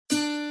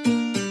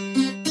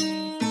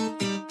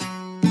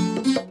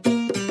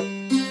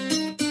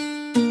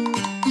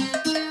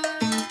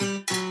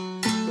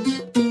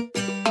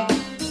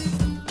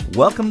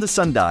Welcome to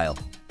Sundial.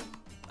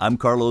 I'm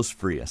Carlos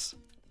Frias.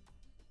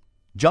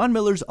 John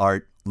Miller's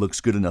art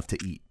looks good enough to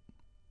eat.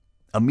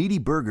 A meaty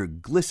burger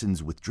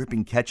glistens with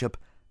dripping ketchup.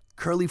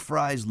 Curly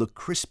fries look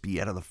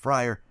crispy out of the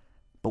fryer.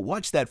 But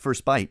watch that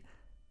first bite.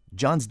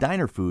 John's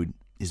diner food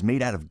is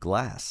made out of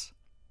glass.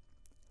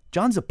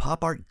 John's a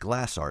pop art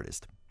glass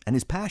artist, and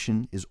his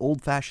passion is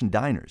old-fashioned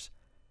diners.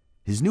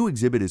 His new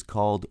exhibit is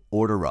called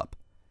Order Up.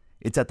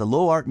 It's at the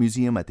Lowe Art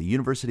Museum at the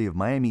University of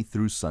Miami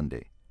through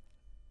Sunday.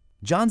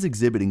 John's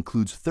exhibit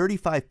includes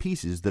 35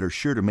 pieces that are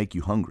sure to make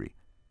you hungry,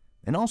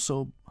 and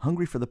also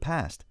hungry for the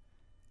past.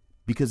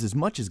 Because as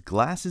much as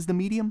glass is the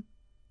medium,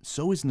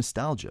 so is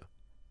nostalgia.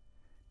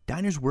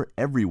 Diners were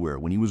everywhere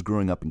when he was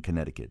growing up in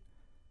Connecticut.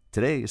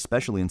 Today,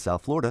 especially in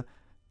South Florida,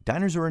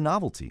 diners are a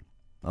novelty,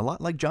 a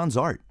lot like John's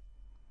art.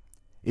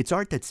 It's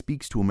art that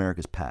speaks to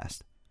America's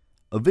past,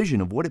 a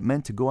vision of what it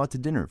meant to go out to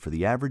dinner for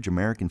the average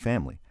American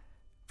family.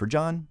 For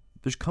John,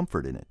 there's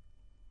comfort in it.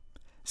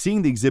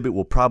 Seeing the exhibit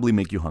will probably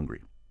make you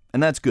hungry.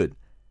 And that's good,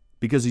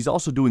 because he's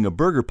also doing a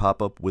burger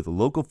pop-up with a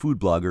local food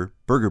blogger,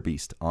 Burger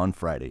Beast, on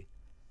Friday.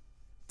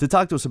 To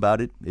talk to us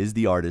about it is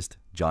the artist,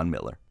 John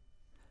Miller.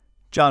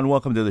 John,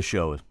 welcome to the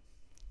show.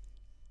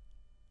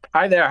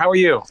 Hi there. How are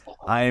you?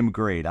 I am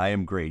great.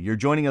 You're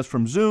joining us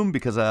from Zoom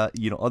because,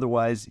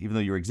 otherwise, even though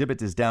your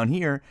exhibit is down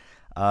here,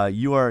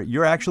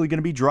 you're actually going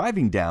to be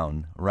driving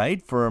down,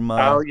 right?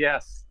 Oh,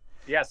 yes.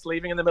 Yes,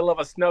 leaving in the middle of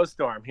a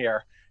snowstorm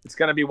here. It's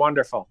going to be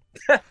wonderful.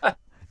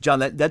 John,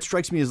 that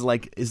strikes me as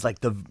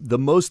the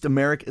most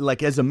American,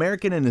 like as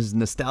American and as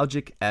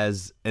nostalgic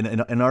as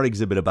an art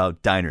exhibit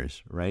about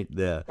diners, right?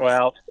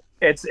 Well,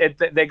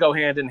 they go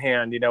hand in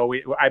hand.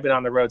 I've been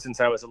on the road since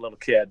I was a little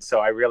kid,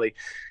 so I really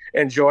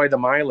enjoy the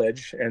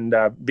mileage and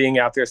being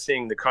out there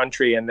seeing the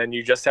country. And then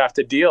you just have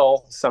to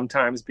deal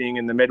sometimes being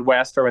in the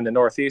Midwest or in the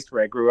Northeast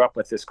where I grew up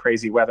with this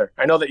crazy weather.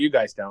 I know that you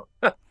guys don't.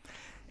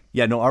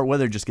 Yeah, no, our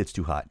weather just gets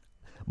too hot.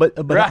 But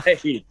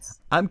right.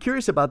 I'm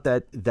curious about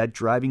that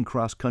driving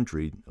cross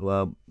country.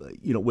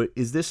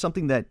 Is this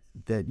something that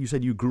you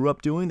said you grew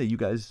up doing? That you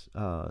guys,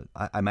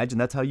 I imagine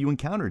that's how you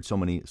encountered so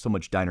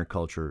much diner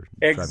culture.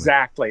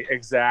 Exactly.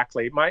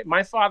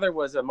 My father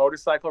was a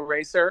motorcycle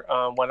racer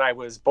when I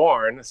was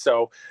born,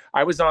 so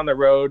I was on the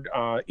road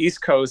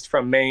East Coast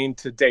from Maine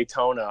to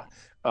Daytona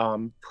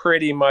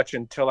pretty much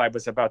until I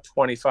was about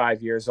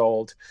 25 years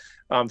old.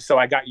 So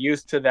I got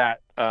used to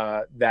that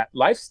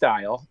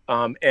lifestyle.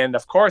 And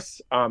of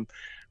course,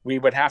 we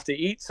would have to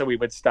eat. So we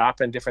would stop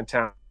in different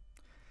towns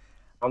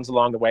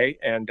along the way.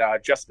 And I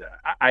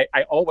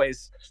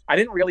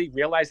didn't really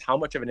realize how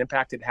much of an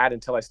impact it had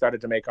until I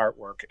started to make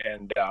artwork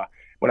and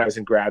when I was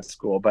in grad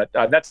school. But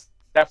that's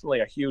definitely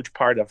a huge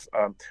part of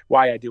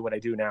why I do what I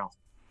do now.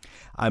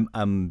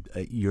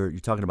 You're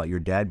talking about your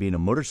dad being a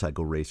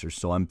motorcycle racer,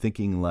 so I'm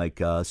thinking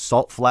like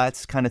salt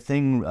flats kind of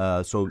thing.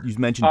 So you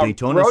mentioned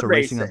Daytona, so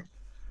racing.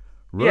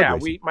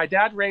 Racing. My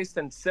dad raced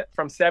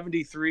from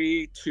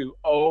 73 to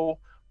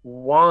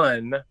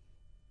 01.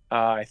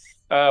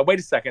 Wait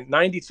a second,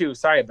 92.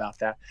 Sorry about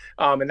that.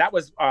 And that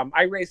was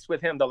I raced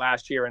with him the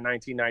last year in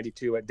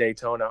 1992 at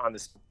Daytona on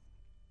the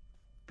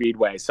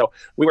Speedway. So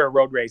we were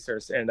road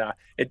racers, and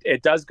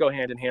it does go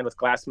hand in hand with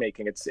glass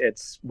making.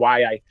 It's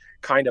why I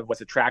kind of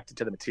was attracted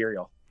to the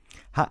material.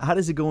 How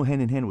does it go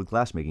hand in hand with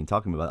glass making?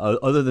 Talking about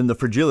other than the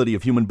fragility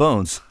of human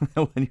bones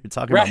when you're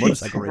talking about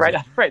motorcycle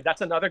racing. Right.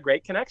 That's another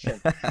great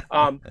connection.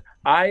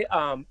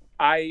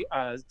 I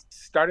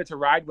started to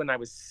ride when I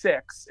was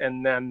 6,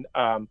 and then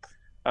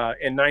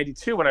in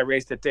 92 when I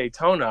raced at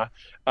Daytona,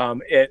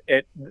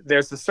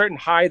 there's a certain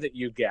high that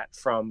you get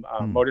from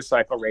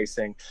motorcycle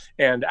racing.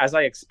 And as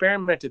I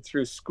experimented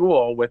through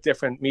school with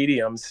different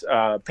mediums,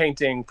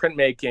 painting,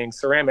 printmaking,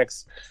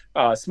 ceramics,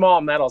 small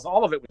metals,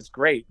 all of it was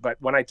great. But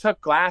when I took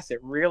glass, it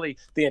really,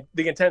 the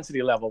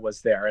intensity level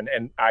was there.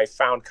 And I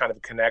found kind of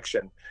a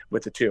connection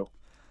with the two.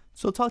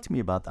 So talk to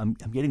me about, I'm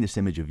getting this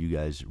image of you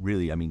guys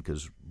really,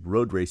 because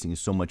road racing is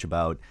so much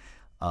about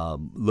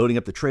loading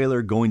up the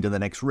trailer, going to the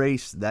next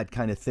race, that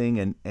kind of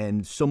thing,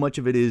 and so much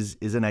of it is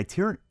an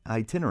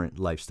itinerant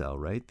lifestyle,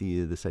 right?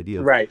 This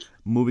idea of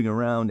moving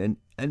around, and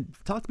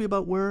talk to me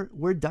about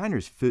where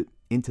diners fit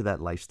into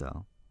that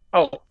lifestyle.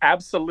 Oh,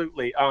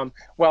 absolutely.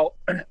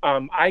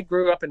 I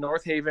grew up in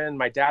North Haven.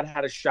 My dad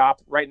had a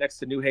shop right next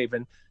to New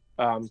Haven,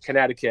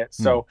 Connecticut.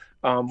 So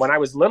when I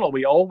was little,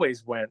 we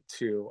always went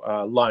to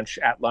lunch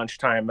at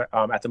lunchtime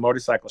at the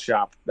motorcycle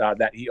shop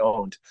that he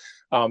owned.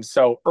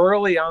 So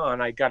early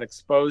on, I got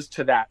exposed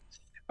to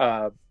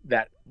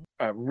that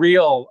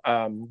real,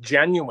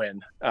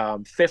 genuine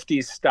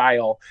 50s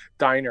style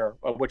diner,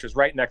 which was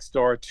right next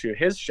door to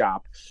his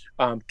shop.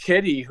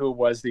 Kitty, who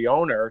was the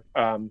owner,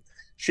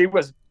 she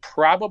was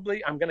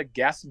probably, I'm going to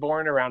guess,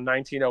 born around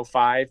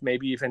 1905,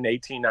 maybe even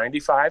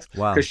 1895.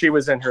 Wow. Because she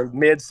was in her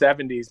mid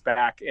 70s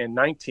back in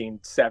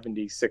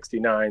 1970,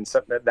 69,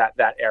 something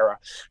that era.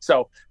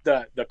 So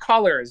the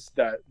colors,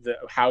 the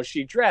how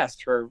she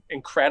dressed, her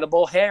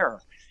incredible hair,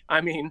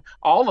 I mean,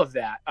 all of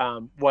that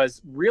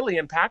was really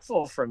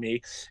impactful for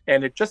me.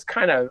 And it just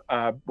kind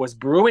of was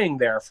brewing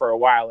there for a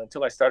while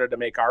until I started to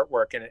make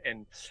artwork.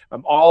 And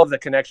all of the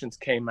connections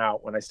came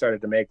out when I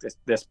started to make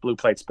this Blue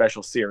Plate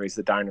Special series,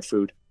 the Diner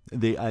Food.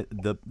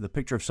 The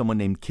picture of someone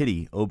named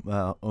Kitty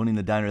owning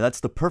the diner, that's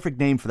the perfect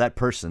name for that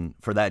person,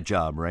 for that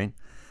job, right?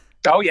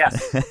 Oh,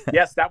 yes.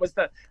 Yes, that was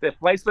the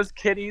place was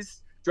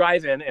Kitty's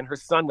Drive-In, and her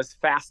son was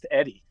Fast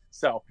Eddie.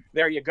 So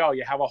there you go.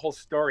 You have a whole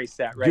story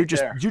set right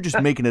there. You're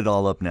just making it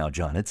all up now,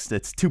 John. It's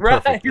too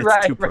right, perfect. It's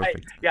right, too perfect.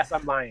 Right. Yes,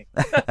 I'm lying.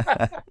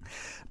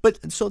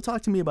 But so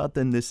talk to me about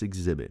then this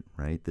exhibit,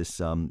 right? This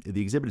the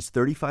exhibit is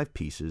 35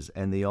 pieces,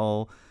 and they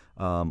all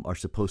are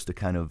supposed to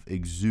kind of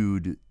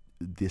exude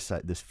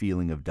this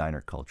feeling of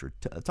diner culture.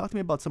 Talk to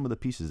me about some of the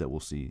pieces that we'll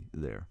see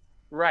there.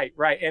 Right,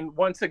 right. And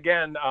once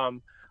again,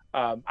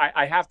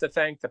 I have to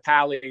thank the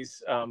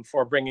Pallies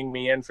for bringing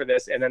me in for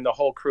this, and then the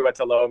whole crew at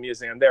the Lowe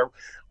Museum. They're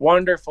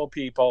wonderful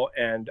people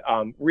and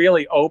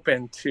really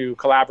open to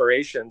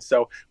collaboration.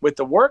 So with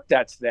the work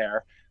that's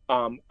there,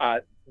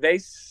 they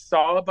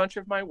saw a bunch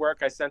of my work.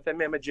 I sent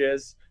them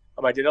images.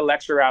 I did a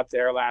lecture out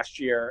there last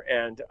year,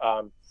 and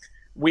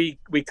we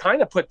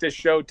kind of put this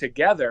show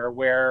together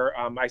where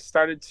I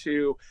started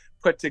to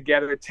put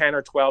together 10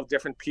 or 12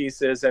 different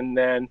pieces, and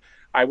then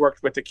I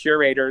worked with the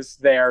curators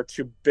there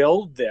to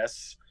build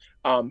this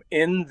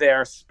in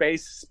their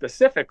space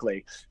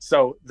specifically.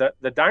 So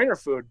the diner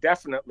food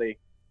definitely,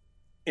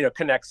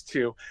 connects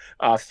to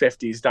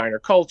 50s diner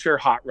culture,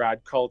 hot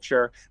rod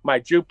culture. My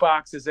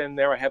jukebox is in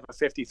there. I have a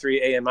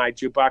 53 AMI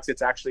jukebox.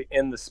 It's actually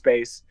in the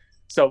space.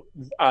 So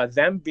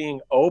them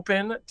being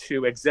open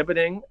to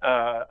exhibiting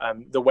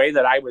the way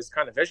that I was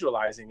kind of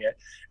visualizing it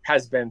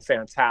has been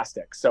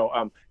fantastic.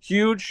 So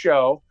huge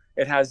show.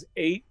 It has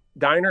 8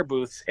 diner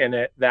booths in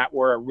it that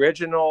were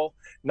original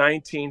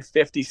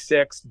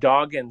 1956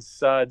 Dog and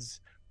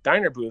Suds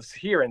diner booths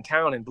here in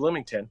town in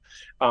Bloomington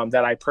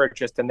that I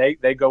purchased, and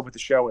they go with the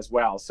show as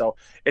well. So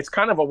it's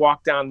kind of a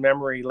walk down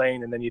memory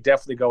lane, and then you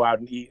definitely go out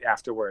and eat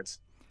afterwards.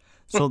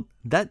 So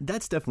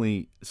that's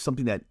definitely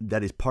something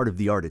that is part of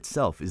the art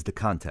itself, is the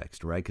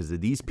context, right? Because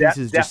these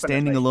pieces just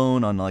standing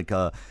alone on like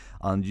on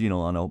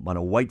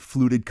a white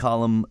fluted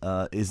column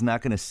is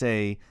not going to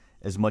say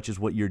as much as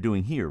what you're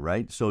doing here,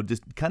 right? So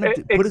just kind of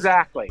put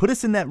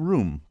us in that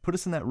room. Put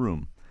us in that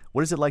room.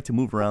 What is it like to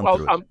move around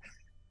through it?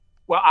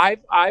 Well,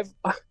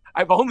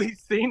 I've only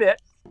seen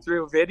it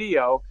through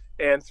video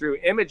and through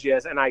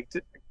images, and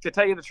to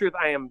tell you the truth,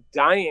 I am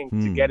dying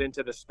to get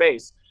into the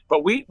space.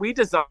 But we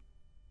designed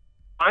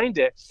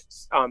it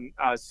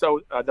so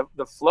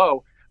the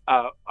flow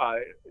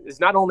is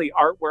not only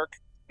artwork,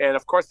 and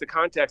of course the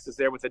context is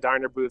there with the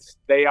diner booths.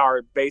 They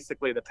are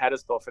basically the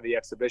pedestal for the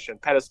exhibition,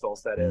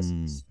 pedestals that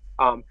is.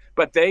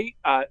 But they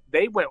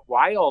went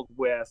wild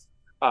with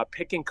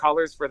picking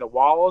colors for the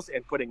walls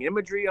and putting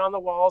imagery on the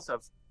walls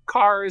of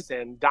cars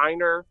and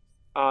diner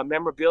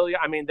memorabilia.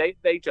 I mean,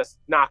 they just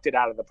knocked it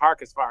out of the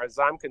park as far as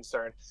I'm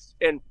concerned.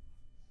 And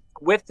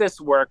with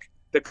this work,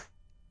 the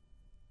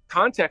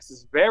context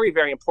is very,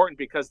 very important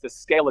because the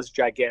scale is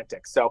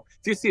gigantic. So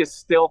if you see a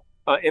still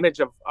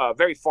image of a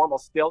very formal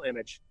still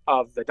image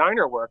of the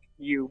diner work,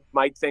 you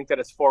might think that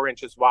it's 4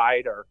 inches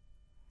wide or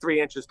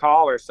 3 inches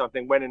tall or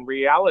something, when in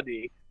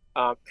reality,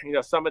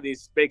 some of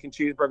these bacon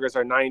cheeseburgers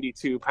are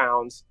 92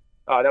 pounds.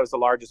 That was the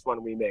largest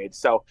one we made.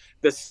 So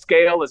the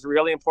scale is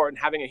really important.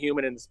 Having a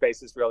human in the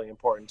space is really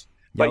important.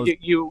 But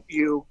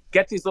you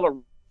get these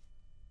little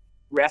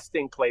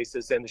resting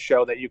places in the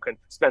show that you can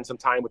spend some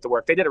time with the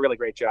work. They did a really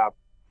great job.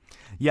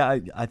 Yeah,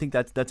 I think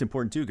that's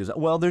important too, because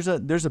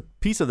there's a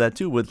piece of that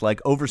too with like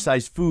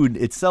oversized food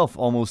itself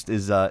almost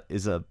is a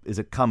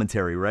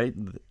commentary, right?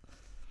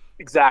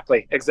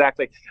 Exactly.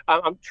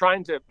 I'm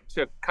trying to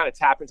kind of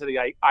tap into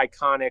the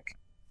iconic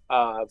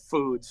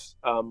foods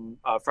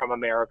from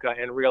America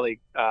and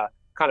really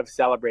kind of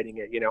celebrating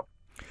it,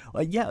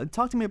 Yeah,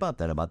 talk to me about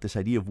that, about this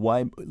idea of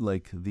why,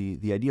 like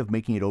the idea of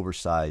making it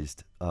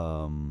oversized.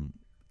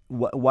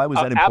 Why was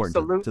that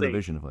important to the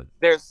vision of it?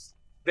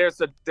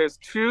 There's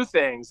 2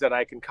 things that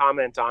I can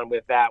comment on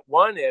with that.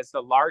 One is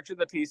the larger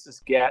the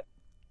pieces get,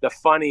 the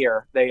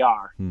funnier they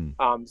are.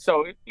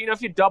 So,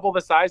 if you double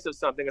the size of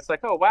something, it's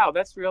like, oh, wow,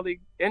 that's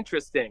really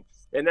interesting.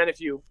 And then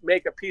if you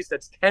make a piece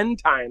that's 10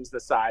 times the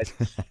size,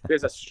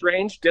 there's a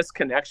strange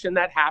disconnection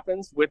that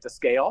happens with the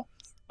scale.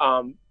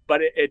 But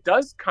it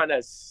does kind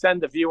of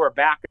send the viewer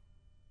back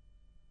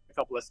a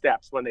couple of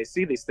steps when they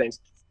see these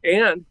things,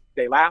 and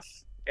they laugh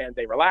and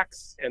they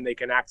relax and they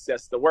can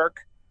access the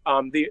work.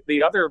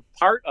 The other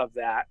part of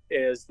that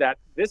is that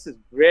this is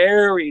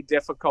very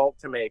difficult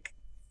to make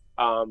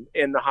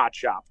in the hot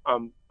shop.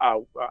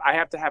 I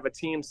have to have a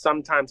team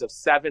sometimes of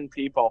 7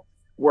 people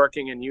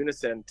working in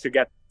unison to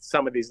get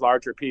some of these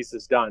larger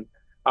pieces done.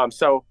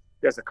 So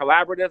there's a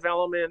collaborative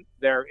element.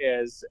 There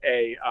is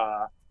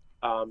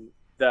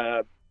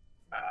the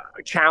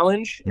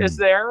challenge is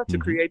there to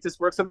create this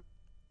work. So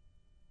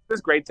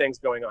there's great things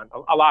going on,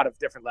 a lot of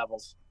different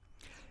levels.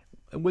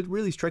 What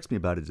really strikes me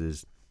about it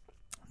is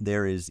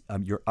there is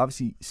you're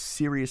obviously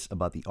serious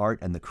about the art,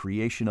 and the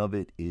creation of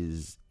it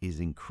is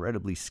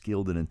incredibly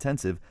skilled and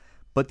intensive,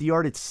 but the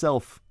art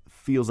itself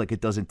feels like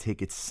it doesn't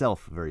take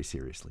itself very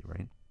seriously,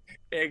 right?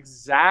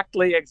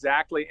 Exactly,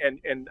 exactly.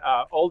 And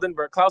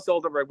Oldenburg, Klaus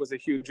Oldenburg was a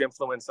huge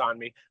influence on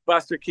me.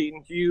 Buster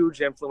Keaton,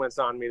 huge influence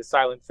on me. The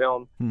silent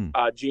film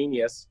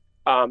genius.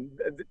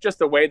 Just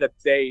the way that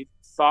they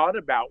thought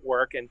about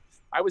work. And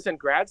I was in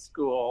grad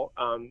school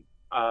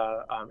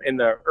in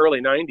the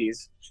early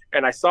 '90s,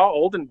 and I saw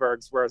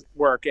Oldenburg's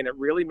work, and it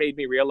really made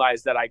me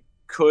realize that I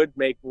could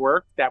make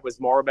work that was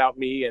more about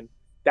me and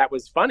that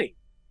was funny.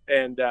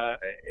 And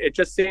it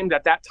just seemed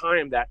at that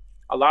time that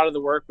a lot of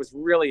the work was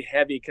really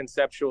heavy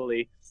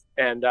conceptually,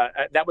 and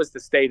that was the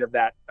state of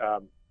that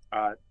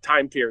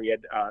time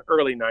period,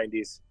 early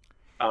 '90s,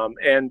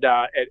 and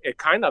it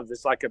kind of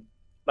is like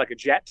a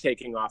jet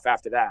taking off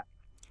after that.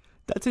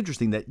 That's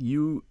interesting that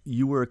you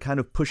were kind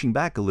of pushing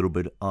back a little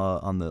bit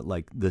on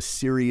the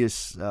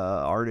serious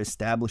art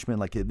establishment,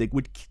 like they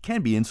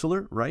can be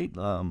insular, right?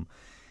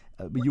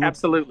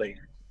 Absolutely.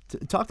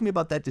 Talk to me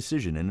about that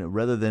decision, and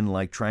rather than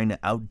like trying to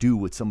outdo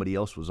what somebody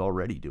else was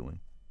already doing.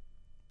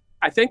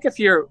 I think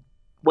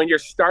when you're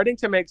starting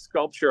to make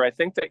sculpture, I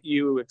think that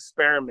you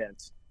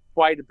experiment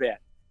quite a bit.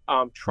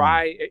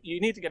 You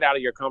need to get out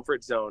of your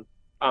comfort zone.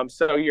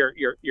 So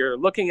you're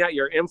looking at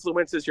your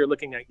influences, you're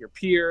looking at your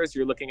peers,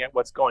 you're looking at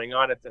what's going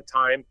on at the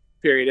time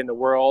period in the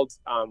world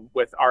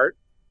with art,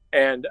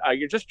 and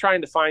you're just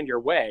trying to find your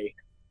way.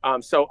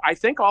 So I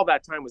think all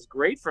that time was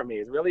great for me.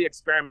 It's really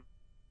experimental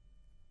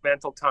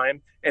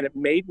time, and it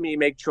made me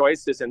make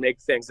choices and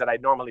make things that I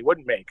normally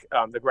wouldn't make.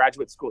 The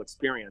graduate school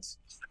experience,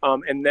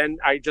 and then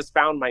I just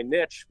found my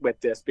niche with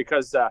this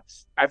because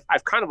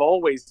I've kind of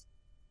always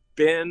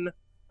been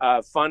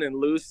fun and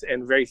loose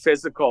and very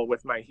physical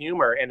with my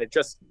humor, and it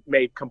just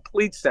made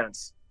complete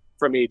sense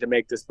for me to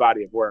make this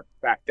body of work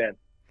back then.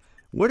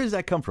 Where does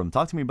that come from?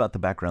 Talk to me about the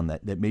background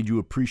that made you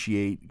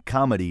appreciate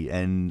comedy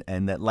and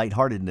that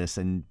lightheartedness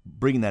and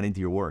bringing that into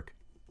your work.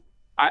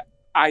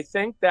 I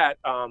think that,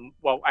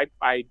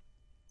 I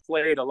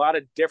played a lot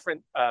of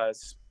different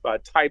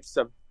types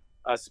of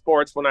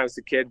sports when I was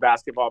a kid: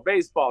 basketball,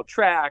 baseball,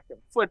 track, and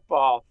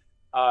football,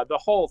 the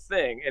whole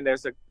thing. And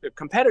there's a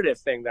competitive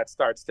thing that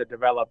starts to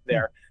develop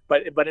there,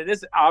 but it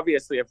is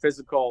obviously a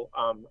physical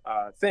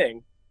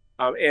thing.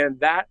 And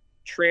that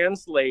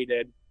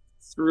translated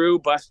through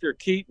Buster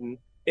Keaton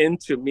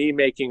into me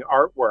making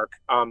artwork.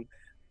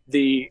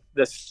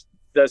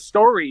 The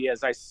story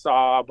is I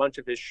saw a bunch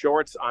of his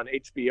shorts on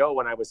HBO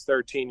when I was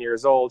 13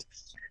 years old,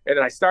 and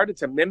I started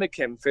to mimic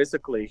him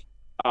physically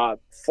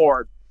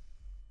for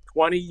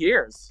 20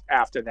 years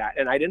after that.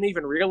 And I didn't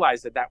even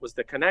realize that was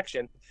the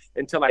connection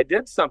until I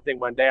did something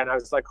one day, and I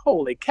was like,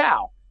 holy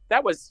cow,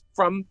 that was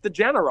from The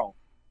General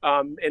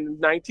in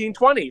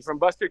 1920 from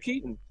Buster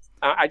Keaton.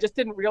 I just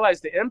didn't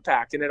realize the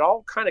impact, and it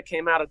all kind of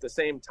came out at the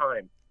same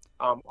time.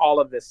 All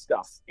of this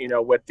stuff,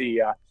 with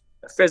the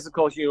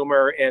physical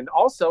humor, and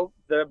also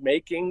the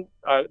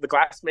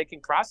glass making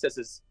process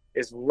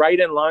is right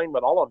in line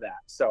with all of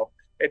that. So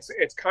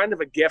it's kind of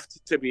a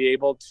gift to be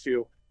able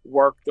to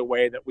work the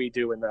way that we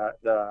do in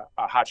the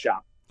hot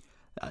shop.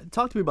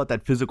 Talk to me about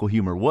that physical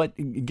humor.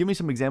 Give me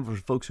some examples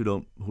for folks who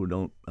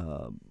don't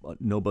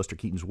know Buster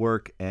Keaton's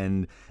work,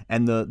 and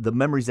the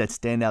memories that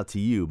stand out to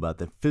you about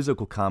the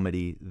physical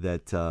comedy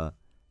that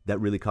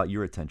really caught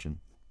your attention.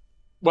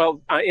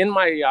 Well, in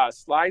my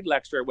slide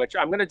lecture, which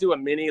I'm going to do a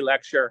mini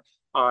lecture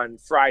on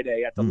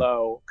Friday at the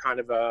Lowe, kind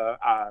of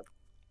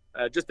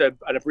just an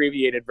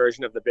abbreviated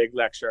version of the big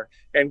lecture,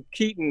 and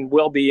Keaton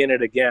will be in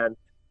it again.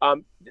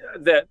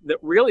 That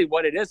really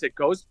what it is, it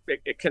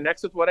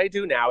connects with what I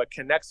do now. It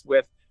connects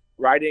with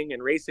riding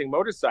and racing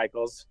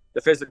motorcycles, the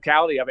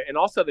physicality of it, and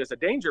also there's a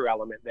danger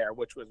element there,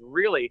 which was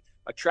really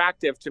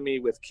attractive to me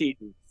with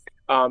Keaton.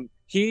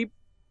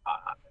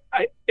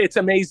 It's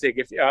amazing.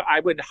 I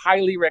would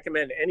highly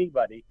recommend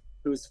anybody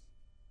who's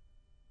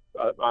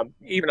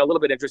even a little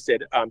bit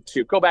interested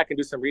to go back and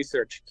do some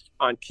research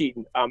on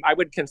Keaton. I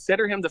would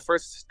consider him the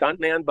first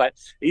stuntman, but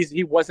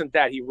he wasn't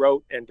that. He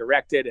wrote and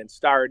directed and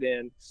starred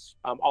in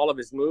all of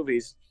his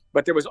movies.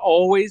 But there was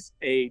always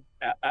a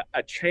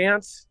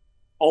chance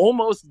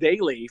almost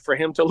daily for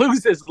him to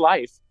lose his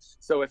life.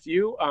 So if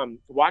you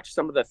watch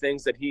some of the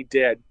things that he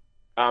did,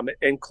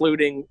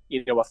 including a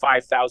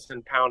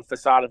 5,000-pound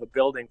facade of a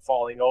building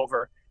falling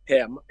over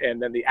him,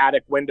 and then the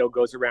attic window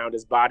goes around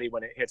his body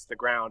when it hits the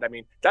ground. I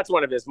mean, that's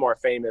one of his more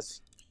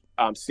famous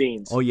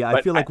scenes. Oh yeah,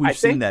 I feel like we've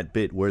seen that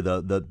bit where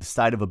the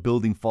side of a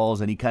building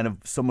falls, and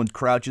someone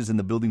crouches and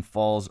the building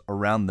falls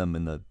around them,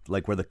 and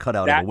where the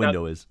cutout of the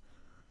window is.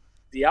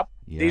 Yep.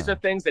 Yeah. These are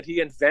things that he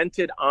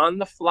invented on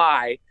the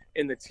fly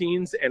in the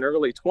teens and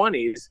early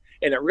 20s,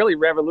 and it really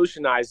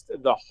revolutionized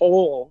the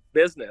whole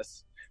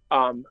business.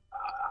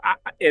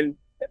 And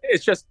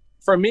it's just,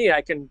 for me,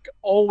 I can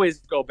always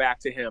go back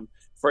to him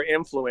for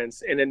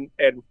influence. And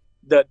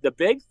the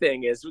big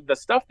thing is the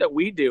stuff that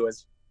we do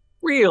is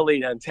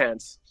really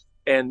intense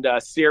and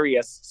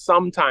serious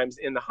sometimes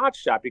in the hot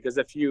shop, because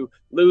if you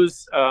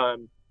lose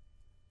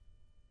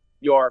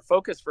your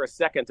focus for a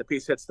second, the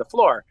piece hits the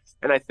floor.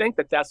 And I think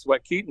that that's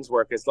what Keaton's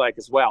work is like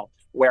as well,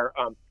 where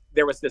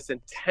there was this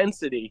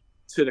intensity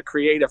to the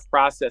creative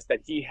process that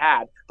he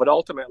had, but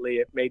ultimately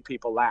it made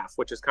people laugh,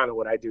 which is kind of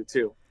what I do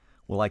too.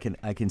 Well, I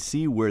can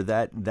see where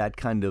that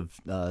kind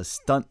of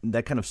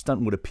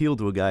stunt would appeal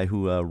to a guy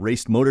who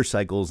raced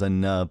motorcycles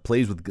and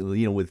plays with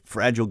with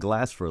fragile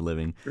glass for a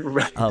living.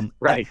 Right.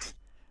 Right.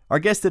 Our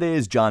guest today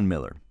is John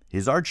Miller.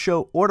 His art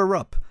show, Order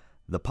Up,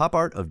 the pop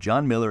art of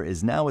John Miller,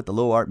 is now at the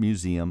Lowe Art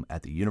Museum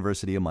at the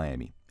University of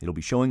Miami. It'll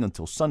be showing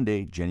until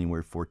Sunday,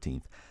 January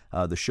 14th.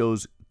 The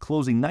show's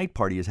closing night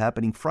party is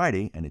happening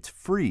Friday, and it's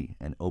free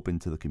and open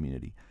to the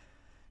community.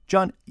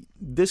 John,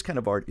 this kind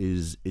of art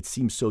it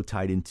seems so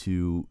tied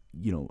into,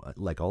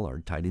 like all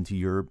art, tied into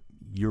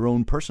your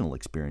own personal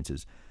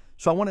experiences.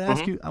 So I want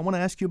to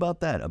ask you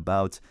about that,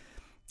 about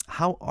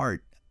how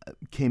art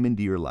came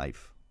into your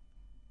life.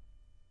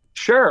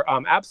 Sure,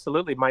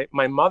 absolutely.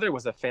 My mother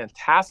was a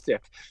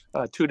fantastic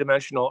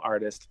two-dimensional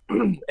artist,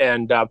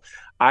 and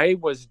I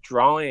was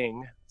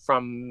drawing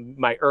from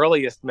my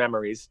earliest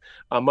memories,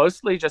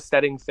 mostly just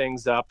setting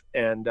things up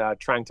and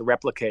trying to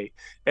replicate.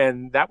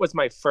 And that was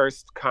my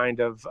first kind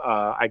of,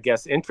 I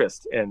guess,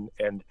 interest in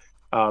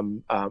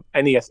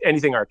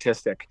anything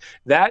artistic.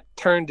 That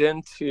turned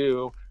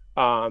into,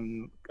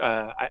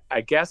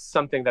 I guess,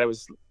 something that I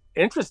was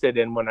interested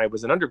in when I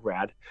was an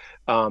undergrad.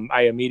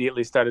 I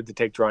immediately started to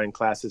take drawing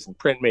classes and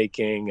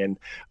printmaking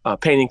and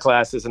painting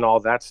classes and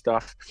all that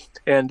stuff.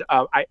 And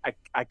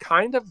I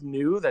kind of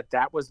knew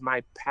that was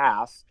my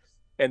path.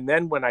 And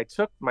then when I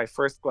took my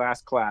first glass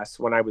class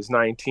when I was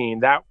 19,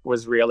 that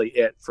was really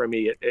it for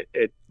me.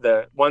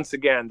 Once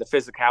again, the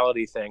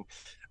physicality thing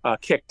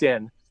kicked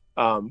in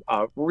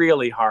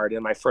really hard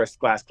in my first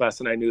glass class,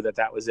 and I knew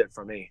that was it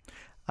for me.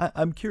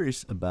 I'm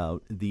curious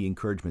about the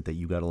encouragement that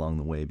you got along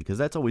the way, because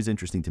that's always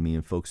interesting to me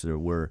in folks that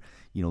are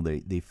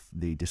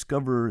they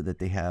discover that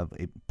they have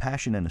a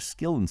passion and a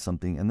skill in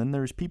something, and then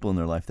there's people in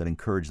their life that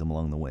encourage them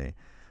along the way.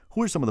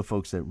 Who are some of the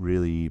folks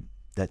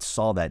that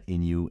saw that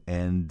in you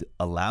and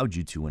allowed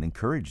you to and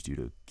encouraged you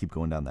to keep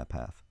going down that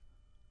path?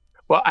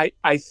 Well,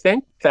 I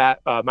think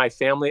that my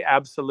family,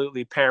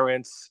 absolutely,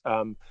 parents,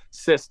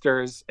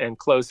 sisters, and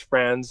close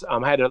friends.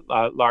 I had a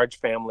large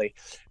family,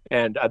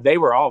 and they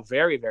were all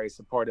very, very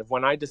supportive.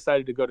 When I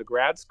decided to go to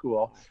grad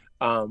school,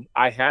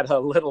 I had a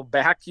little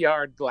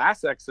backyard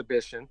glass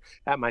exhibition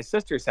at my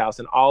sister's house,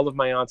 and all of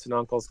my aunts and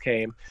uncles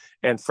came,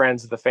 and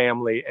friends of the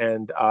family,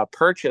 and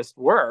purchased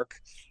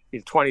work,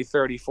 20,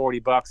 30,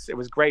 $40. It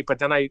was great. But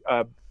then I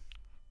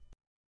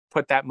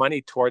put that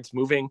money towards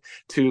moving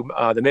to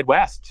the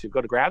Midwest to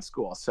go to grad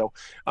school. So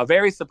a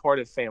very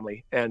supportive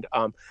family. And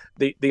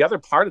the other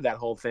part of that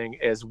whole thing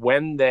is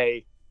when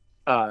they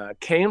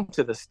came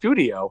to the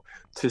studio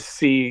to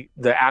see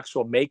the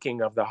actual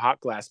making of the hot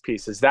glass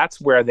pieces,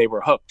 that's where they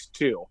were hooked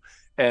too.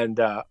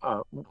 And,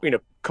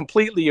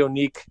 completely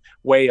unique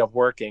way of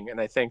working. And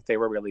I think they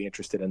were really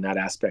interested in that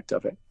aspect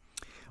of it.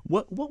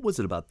 What was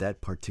it about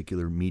that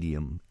particular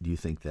medium, do you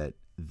think, that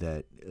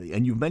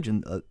and you've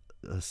mentioned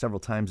several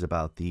times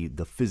about the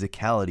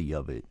physicality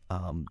of it.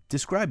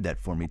 Describe that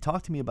for me.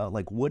 Talk to me about,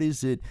 like, what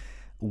is it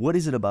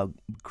about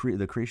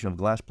the creation of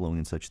glass blowing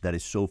and such that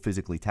is so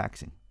physically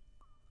taxing?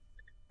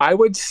 I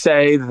would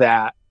say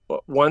that,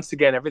 once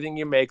again, everything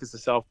you make is a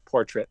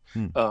self-portrait,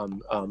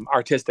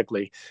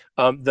 artistically.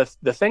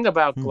 The thing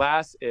about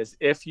glass is,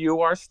 if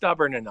you are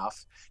stubborn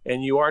enough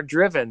and you are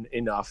driven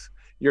enough,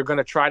 you're going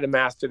to try to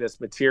master this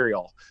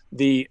material.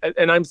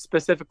 And I'm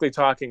specifically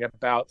talking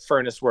about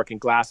furnace working,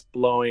 glass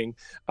blowing,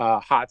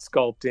 hot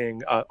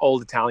sculpting,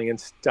 old Italian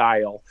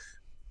style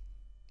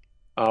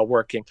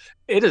working.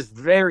 It is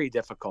very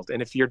difficult.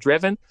 And if you're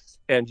driven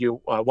and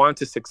you want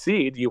to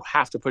succeed, you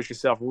have to push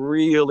yourself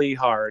really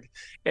hard.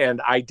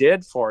 And I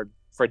did for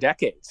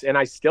decades, and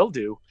I still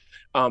do.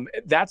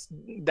 That's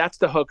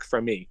the hook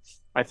for me.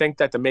 I think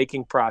that the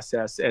making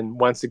process, and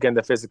once again,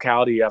 the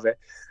physicality of it,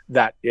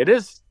 that it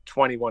is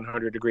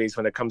 2100 degrees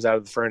when it comes out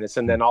of the furnace.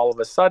 And then all of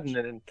a sudden,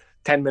 in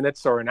 10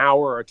 minutes or an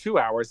hour or 2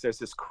 hours, there's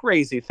this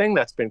crazy thing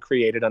that's been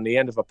created on the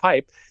end of a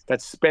pipe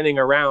that's spinning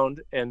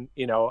around. And,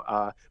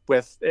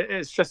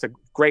 it's just a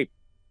great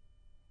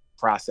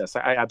process.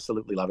 I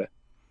absolutely love it.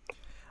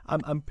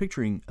 I'm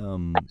picturing,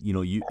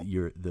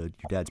 your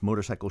dad's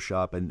motorcycle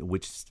shop, and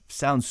which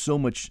sounds so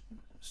much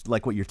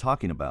like what you're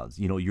talking about.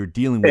 You're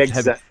dealing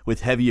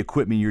with heavy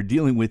equipment. You're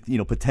dealing with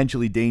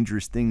potentially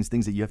dangerous things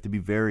that you have to be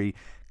very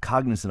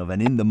cognizant of,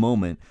 and in the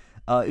moment.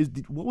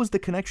 What was the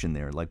connection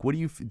there? Like, what do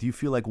you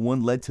feel like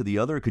one led to the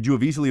other? Could you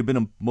have easily been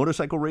a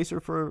motorcycle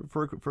racer for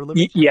a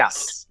living?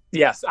 Yes.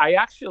 I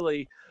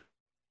actually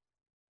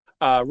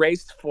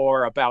raced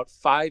for about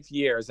 5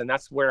 years, and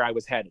that's where I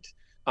was headed.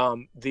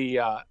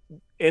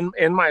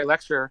 In my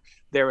lecture,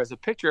 there was a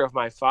picture of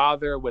my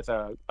father with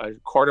a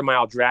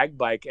quarter-mile drag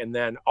bike, and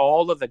then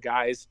all of the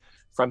guys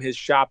from his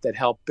shop that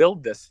helped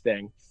build this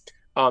thing.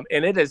 And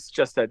it is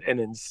just an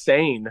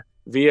insane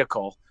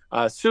vehicle,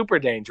 super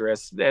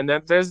dangerous. And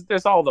then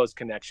there's all those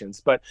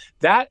connections, but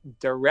that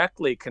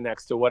directly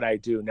connects to what I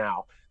do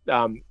now.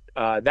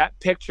 That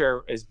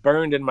picture is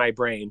burned in my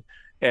brain.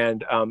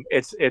 and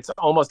it's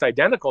almost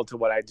identical to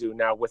what I do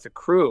now with a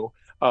crew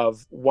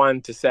of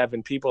 1 to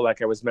 7 people.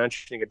 Like I was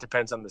mentioning, it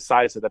depends on the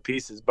size of the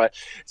pieces, but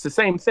it's the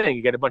same thing.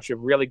 You get a bunch of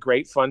really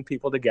great, fun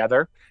people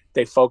together.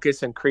 They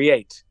focus and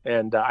create,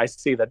 and I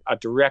see that a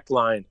direct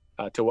line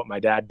to what my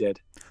dad did.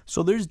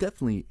 So there's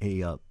definitely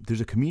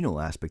there's a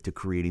communal aspect to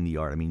creating the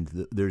art. I mean,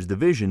 there's the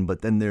vision,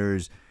 but then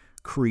there's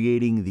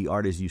creating the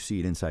art as you see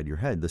it inside your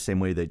head. The same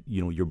way that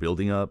you're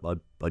building a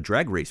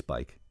drag race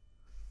bike.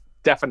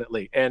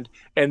 Definitely, and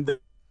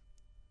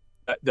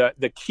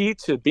the key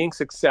to being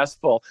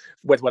successful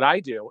with what I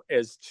do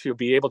is to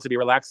be able to be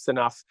relaxed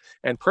enough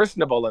and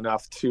personable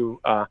enough to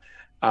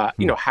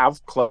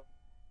have close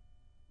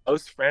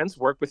friends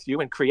work with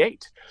you and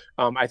create.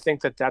 I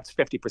think that that's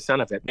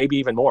 50% of it, maybe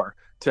even more,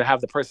 to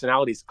have the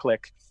personalities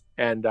click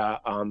and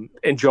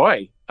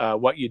enjoy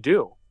what you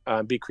do.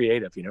 Be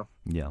creative,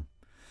 Yeah.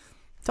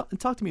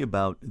 Talk to me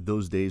about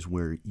those days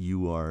where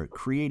you are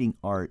creating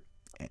art,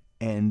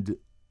 and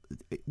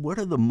what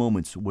are the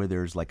moments where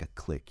there's like a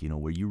click,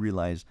 where you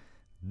realize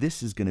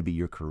this is going to be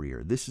your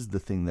career. This is the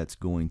thing that's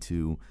going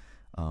to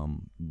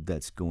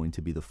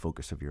be the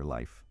focus of your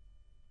life.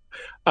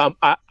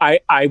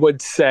 I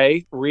would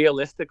say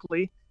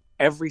realistically,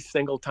 every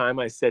single time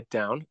I sit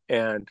down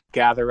and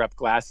gather up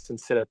glass and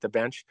sit at the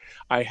bench,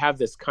 I have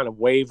this kind of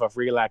wave of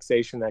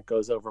relaxation that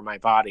goes over my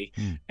body,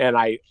 and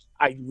I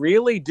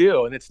really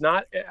do. And it's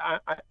not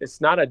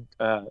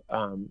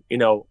I'm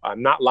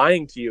not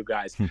lying to you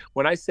guys.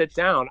 When I sit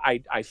down,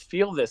 I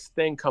feel this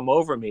thing come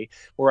over me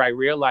where I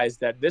realize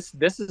that this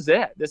is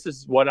it. This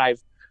is what I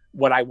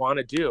want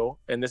to do,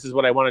 and this is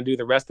what I want to do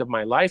the rest of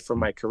my life for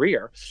my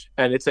career.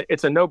 And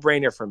it's a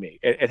no-brainer for me.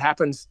 It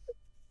happens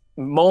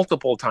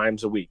multiple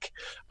times a week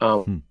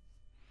when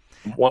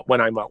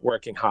I'm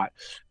working hot,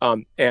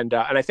 and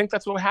I think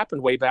that's what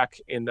happened way back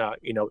in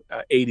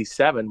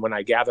 '87 when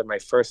I gathered my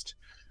first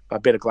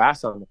bit of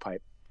glass on the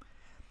pipe.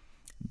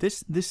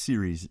 This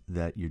series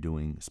that you're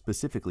doing,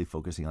 specifically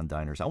focusing on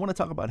diners, I want to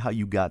talk about how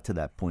you got to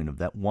that point of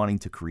that wanting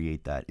to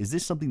create that. Is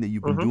this something that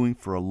you've been doing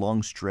for a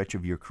long stretch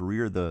of your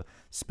career, the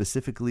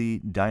specifically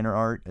diner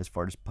art as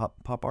far as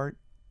pop art?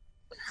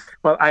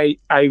 Well, I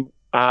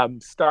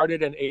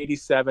started in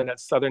 '87 at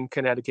Southern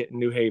Connecticut in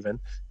New Haven,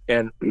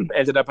 and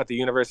ended up at the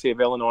University of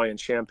Illinois in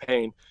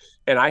Champaign.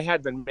 And I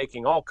had been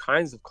making all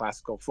kinds of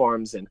classical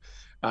forms and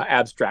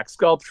abstract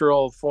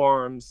sculptural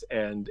forms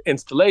and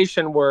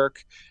installation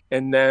work.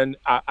 And then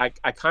I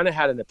kind of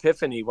had an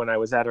epiphany when I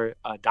was at a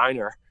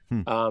diner,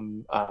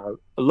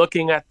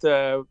 looking at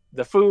the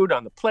food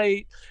on the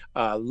plate,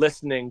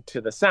 listening to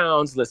the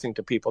sounds, listening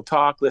to people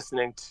talk,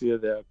 listening to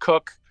the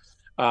cook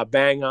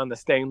bang on the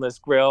stainless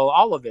grill,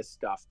 all of this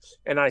stuff.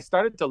 And I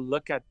started to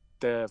look at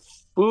the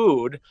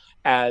food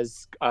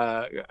as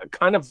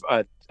kind of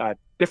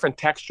different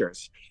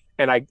textures.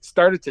 And I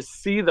started to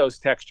see those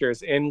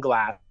textures in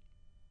glass.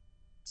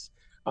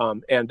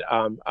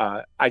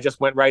 I just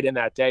went right in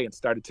that day and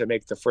started to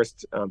make the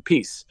first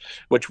piece,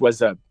 which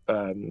was like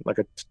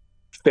a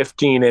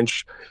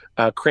 15-inch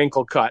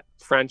crinkle cut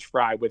French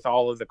fry with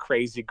all of the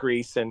crazy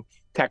grease and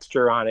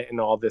texture on it and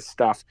all this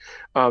stuff.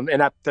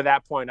 And up to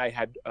that point, I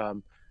had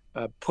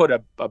put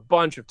a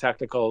bunch of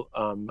technical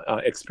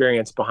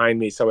experience behind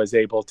me, so I was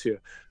able to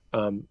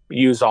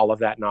use all of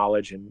that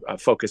knowledge and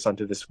focus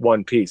onto this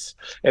one piece.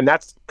 And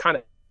that's kind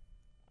of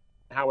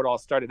how it all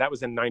started. That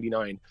was in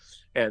 '99,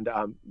 and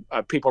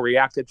people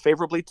reacted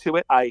favorably to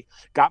it. I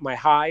got my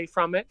high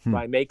from it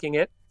by making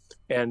it,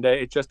 and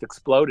it just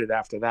exploded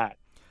after that.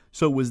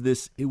 So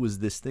it was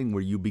this thing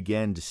where you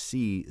began to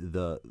see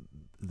the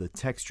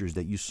textures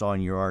that you saw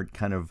in your art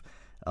kind of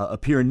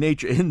appear in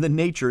the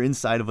nature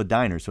inside of a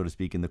diner, so to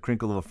speak, in the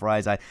crinkle of a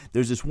fry's eye.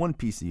 There's this one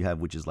piece that you have,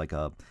 which is like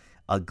a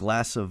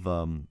glass of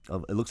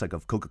it looks like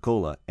of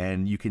Coca-Cola,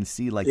 and you can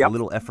see like the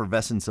little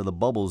effervescence of the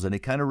bubbles, and it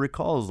kind of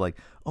recalls like,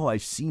 oh,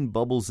 I've seen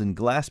bubbles in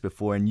glass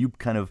before, and you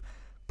kind of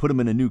put them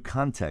in a new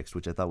context,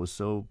 which I thought was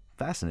so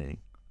fascinating.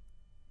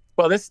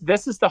 Well, this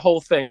is the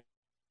whole thing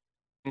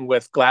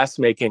with glass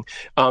making.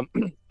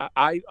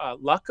 I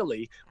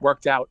luckily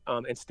worked out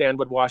in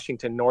Stanwood,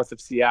 Washington, north of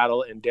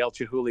Seattle, in Dale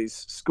Chihuly's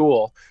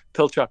school,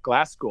 Pilchuck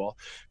Glass School.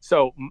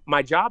 So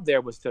my job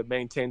there was to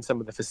maintain some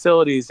of the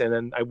facilities, and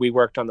then we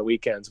worked on the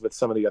weekends with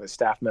some of the other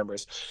staff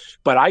members.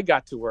 But I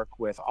got to work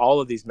with all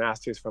of these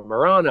masters from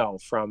Murano,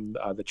 from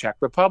the Czech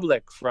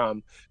Republic,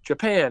 from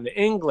Japan,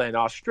 England,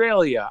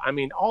 Australia. I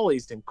mean, all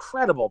these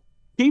incredible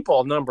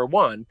people, number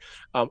one,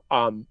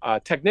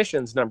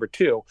 technicians, number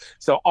two.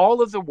 So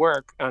all of the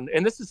work,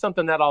 and this is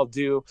something that I'll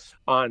do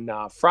on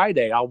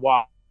Friday. I'll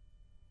walk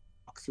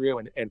through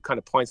and kind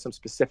of point some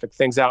specific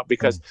things out,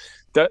 because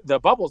the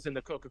bubbles in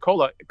the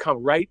Coca-Cola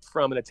come right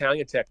from an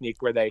Italian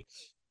technique where they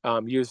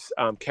use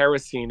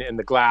kerosene in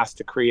the glass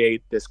to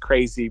create this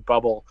crazy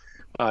bubble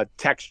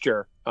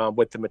texture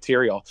with the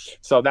material.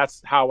 So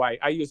that's how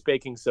I use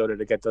baking soda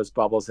to get those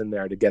bubbles in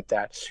there, to get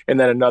that. And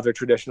then another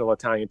traditional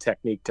Italian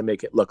technique to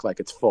make it look like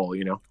it's full,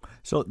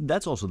 So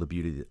that's also the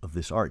beauty of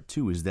this art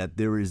too, is that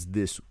there is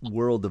this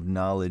world of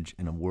knowledge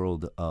and a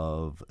world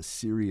of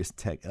serious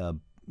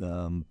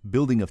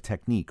building of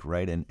technique,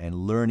 right, and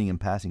learning and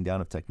passing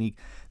down of technique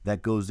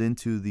that goes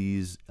into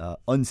these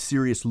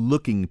unserious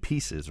looking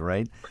pieces,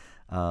 right?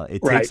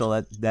 It takes Right.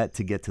 all that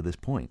to get to this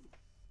point.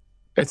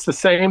 It's the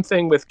same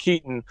thing with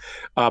Keaton,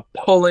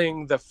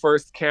 pulling the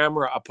first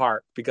camera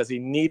apart because he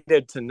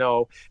needed to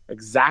know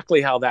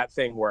exactly how that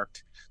thing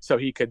worked so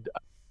he could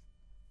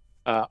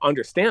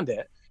understand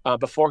it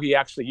before he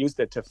actually used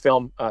it to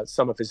film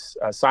some of his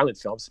silent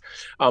films.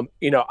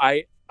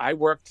 I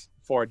worked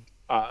for,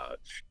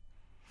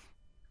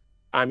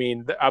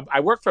 I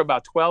worked for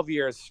about 12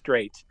 years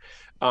straight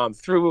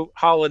through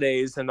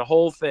holidays and the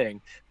whole thing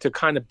to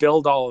kind of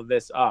build all of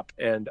this up.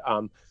 And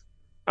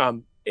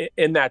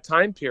in that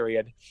time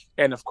period,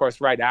 and of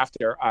course, right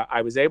after,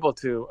 I was able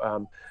to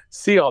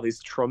see all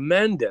these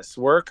tremendous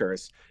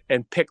workers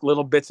and pick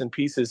little bits and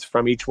pieces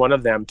from each one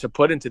of them to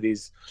put into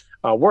these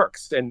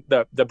works. And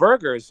the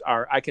burgers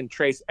I can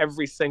trace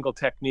every single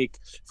technique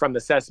from the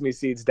sesame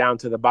seeds down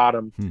to the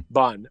bottom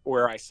bun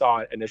where I saw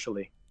it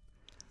initially.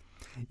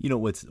 You know,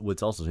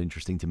 what's also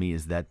interesting to me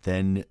is that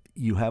then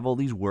you have all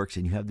these works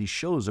and you have these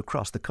shows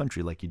across the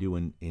country, like you do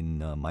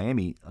in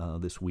Miami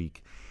this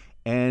week.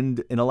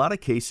 And in a lot of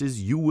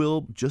cases, you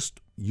will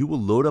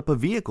load up a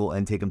vehicle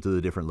and take them to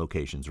the different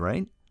locations,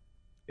 right?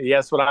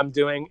 Yes, what I'm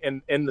doing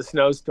in the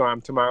snowstorm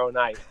tomorrow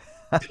night.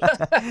 We're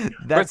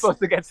That's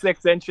supposed to get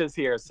 6 inches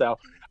here, so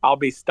I'll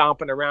be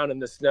stomping around in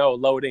the snow,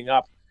 loading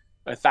up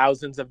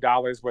thousands of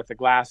dollars worth of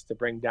glass to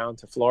bring down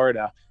to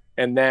Florida,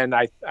 and then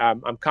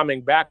I'm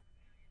coming back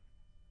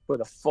with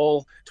a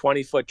full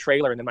 20-foot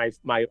trailer and then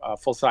my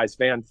full-size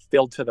van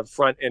filled to the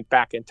front and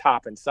back and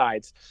top and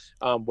sides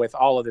with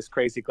all of this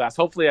crazy glass.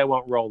 Hopefully I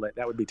won't roll it.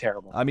 That would be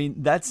terrible. I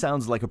mean, that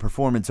sounds like a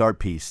performance art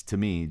piece to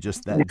me,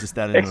 just that in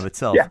and of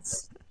itself.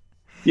 Yes.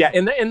 Yeah,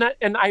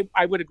 and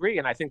I would agree,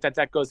 and I think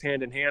that goes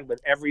hand in hand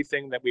with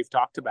everything that we've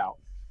talked about.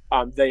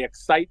 The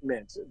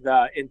excitement,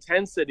 the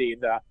intensity,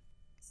 the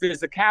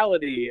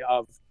physicality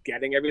of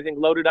getting everything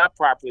loaded up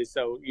properly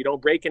so you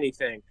don't break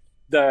anything.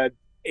 The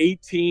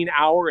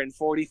 18-hour and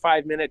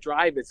 45-minute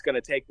drive it's going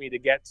to take me to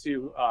get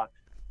to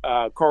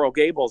Coral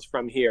Gables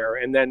from here,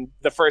 and then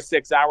the first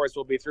 6 hours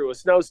will be through a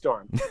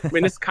snowstorm. I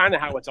mean, it's kind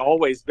of how it's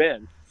always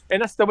been,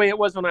 and that's the way it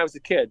was when I was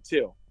a kid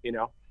too.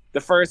 The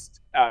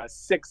first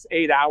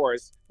 6-8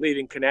 hours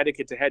leaving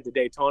Connecticut to head to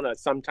Daytona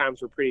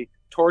sometimes were pretty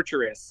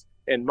torturous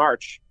in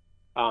March,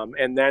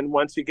 and then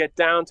once you get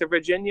down to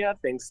Virginia,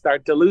 things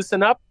start to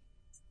loosen up,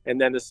 and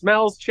then the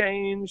smells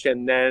change,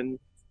 and then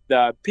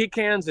the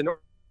pecans and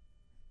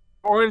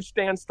orange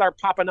stands start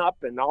popping up,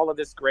 and all of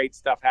this great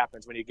stuff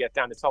happens when you get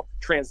down. It's all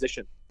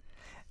transition.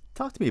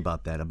 Talk to me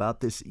about that, about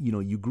this.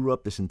 You grew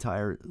up this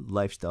entire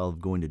lifestyle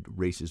of going to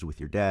races with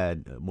your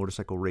dad,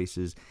 motorcycle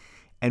races,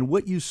 and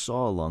what you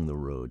saw along the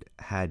road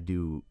had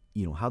to,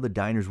 how the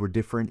diners were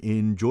different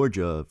in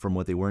Georgia from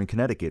what they were in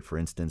Connecticut, for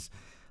instance.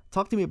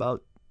 Talk to me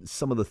about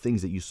some of the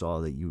things that you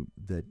saw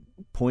that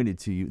pointed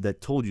to you,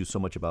 that told you so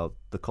much about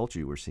the culture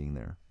you were seeing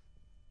there.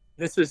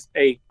 This is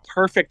a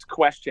perfect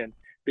question,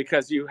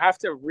 because you have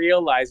to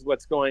realize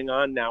what's going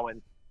on now.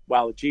 And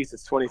well, geez,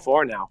 it's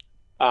 24 now.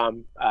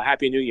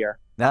 Happy New Year.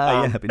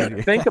 Yeah, Happy New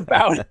Year. think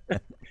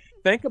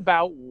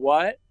about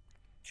what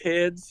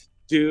kids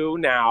do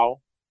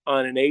now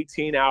on an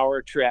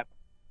 18-hour trip.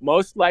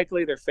 Most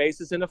likely their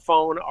face is in a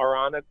phone or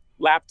on a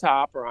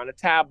laptop or on a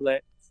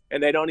tablet,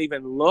 and they don't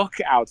even look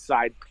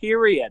outside,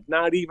 period.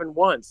 Not even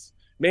once.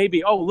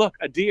 Maybe, oh, look,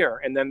 a deer,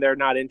 and then they're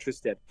not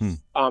interested.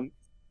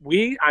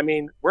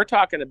 We're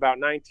talking about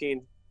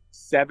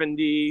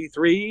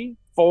 1973,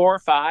 4,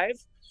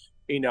 5,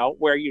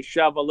 where you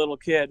shove a little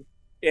kid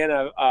in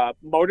a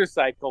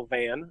motorcycle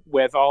van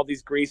with all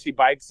these greasy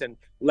bikes and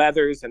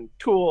leathers and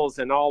tools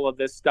and all of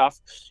this stuff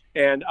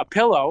and a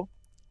pillow,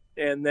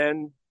 and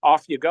then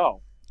off you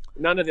go.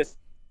 None of this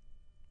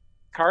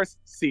car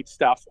seat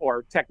stuff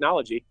or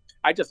technology.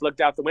 I just looked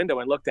out the window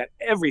and looked at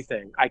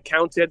everything. I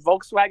counted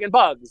Volkswagen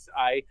Bugs.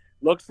 I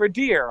looked for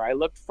deer. I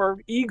looked for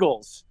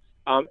eagles.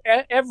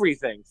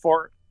 Everything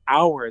for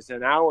hours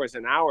and hours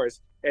and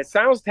hours. It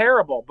sounds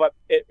terrible, but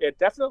it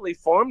definitely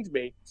formed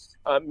me.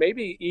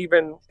 Maybe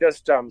even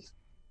just,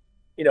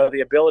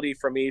 the ability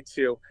for me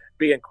to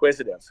be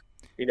inquisitive,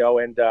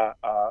 and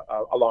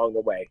along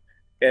the way.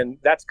 And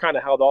that's kind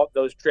of how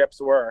those trips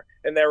were.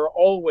 And they were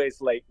always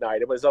late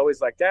night. It was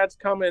always like, Dad's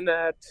coming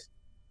at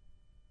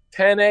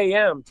 10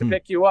 a.m. to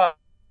pick you up.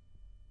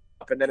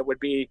 And then it would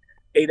be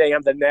 8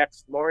 a.m. the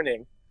next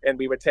morning, and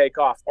we would take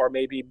off, or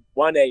maybe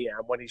 1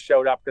 a.m. when he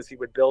showed up, because he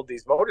would build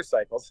these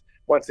motorcycles.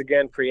 Once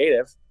again,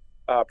 creative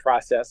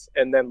process,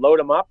 and then load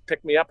them up,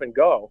 pick me up, and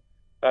go.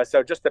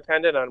 So just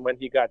dependent on when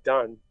he got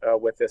done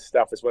with this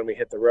stuff is when we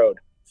hit the road.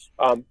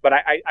 But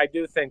I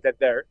do think that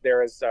there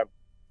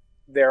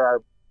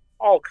are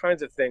all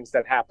kinds of things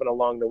that happen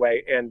along the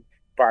way, and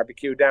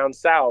barbecue down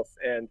south.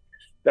 And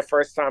the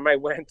first time I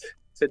went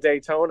to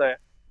Daytona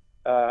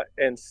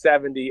in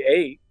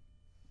 78,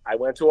 I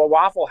went to a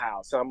Waffle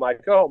House. I'm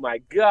like, oh my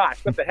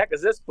gosh, what the heck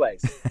is this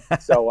place?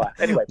 So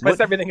anyway, puts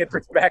What? everything in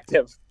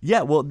perspective.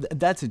 Yeah, well,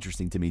 that's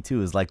interesting to me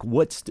too. Is like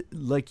what's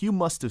like you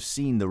must have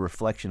seen the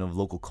reflection of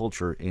local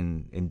culture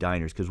in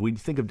diners, because when you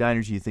think of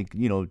diners, you think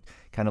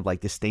kind of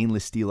like the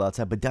stainless steel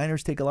outside, but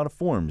diners take a lot of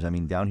forms. I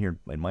mean, down here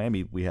in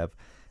Miami, we have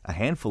a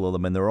handful of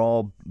them, and they're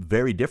all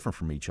very different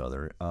from each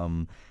other.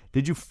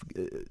 Did you?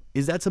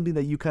 Is that something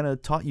that you kind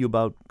of taught you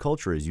about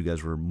culture as you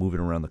guys were moving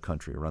around the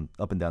country, around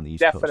up and down the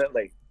East Coast?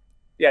 Definitely.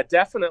 Yeah,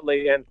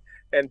 definitely. And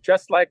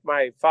just like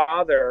my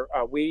father,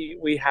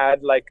 we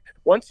had like,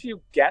 once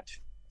you get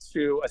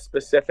to a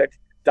specific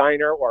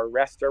diner or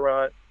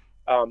restaurant,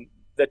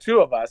 the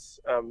two of us,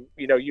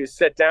 you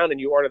sit down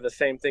and you order the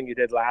same thing you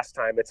did last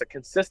time. It's a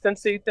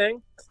consistency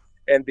thing.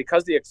 And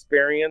because the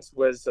experience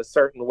was a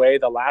certain way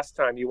the last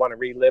time, you want to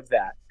relive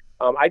that.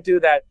 I do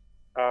that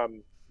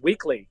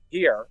weekly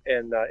here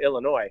in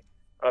Illinois.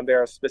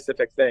 There are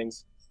specific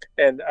things,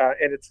 and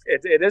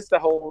it is the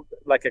whole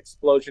like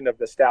explosion of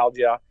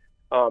nostalgia.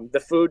 The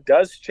food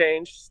does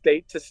change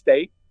state to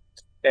state,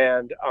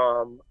 and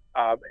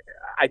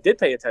I did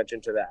pay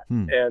attention to that.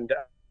 And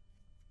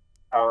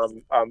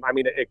I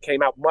mean, it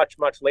came out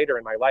much later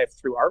in my life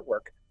through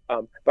artwork,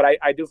 but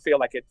I do feel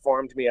like it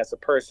formed me as a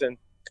person,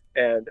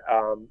 and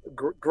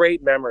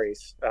great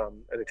memories,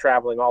 and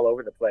traveling all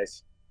over the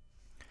place.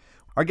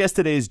 Our guest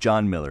today is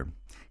John Miller.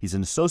 He's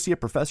an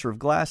associate professor of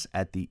glass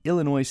at the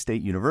Illinois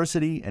State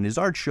University, and his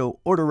art show,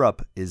 Order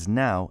Up, is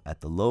now at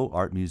the Lowe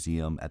Art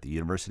Museum at the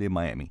University of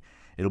Miami.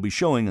 It'll be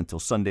showing until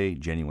Sunday,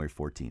 January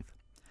 14th.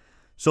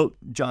 So,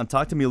 John,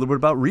 talk to me a little bit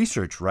about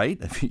research, right?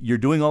 You're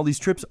doing all these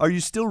trips. Are you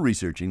still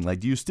researching? Like,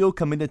 do you still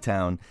come into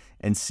town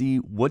and see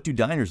what do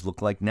diners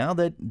look like now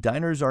that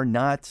diners are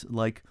not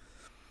the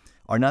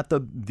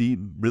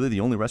really the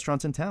only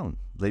restaurants in town?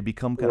 They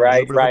become kind of a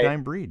little bit of a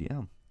dying breed,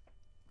 yeah.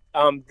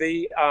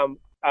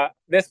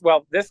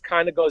 This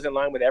kind of goes in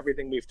line with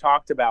everything we've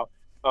talked about.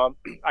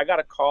 I got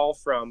a call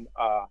from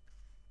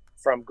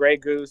Grey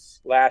Goose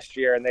last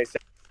year, and they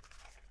said,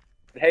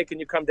 "Hey, can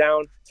you come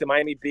down to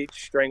Miami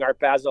Beach during Art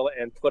Basel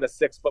and put a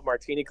 6-foot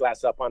martini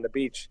glass up on the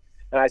beach?"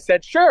 And I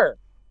said, "Sure."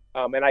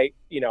 And I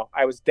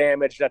was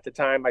damaged at the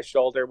time. My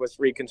shoulder was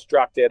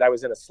reconstructed. I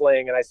was in a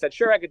sling, and I said,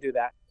 "Sure, I could do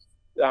that."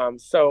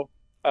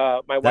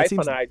 My wife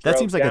and I drove that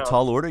seems like down. a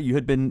tall order. You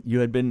had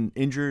been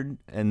injured,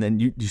 and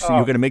then you're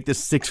going to make this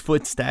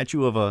 6-foot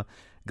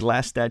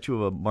glass statue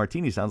of a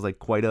martini. Sounds like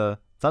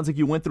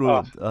you went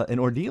through an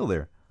ordeal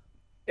there.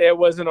 It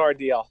was an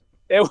ordeal.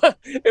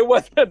 It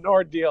was an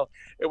ordeal.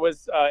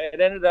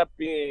 It ended up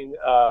being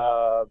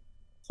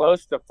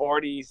close to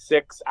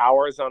 46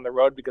 hours on the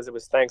road because it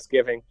was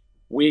Thanksgiving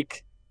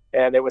week,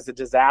 and it was a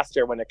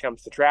disaster when it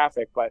comes to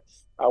traffic. But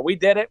we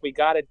did it. We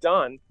got it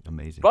done.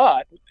 Amazing.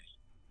 But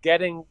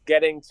getting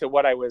to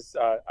what I was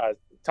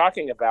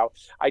talking about,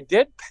 I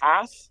did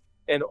pass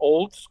an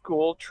old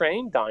school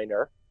train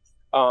diner,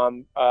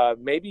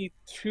 maybe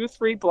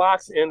 2-3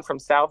 blocks in from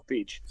South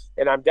Beach,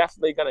 and I'm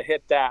definitely going to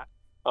hit that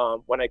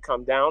when I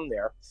come down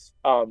there.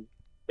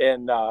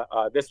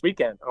 This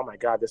weekend. Oh my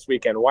God, this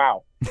weekend!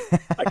 Wow,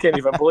 I can't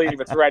even believe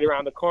it's right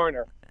around the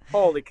corner.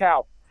 Holy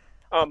cow!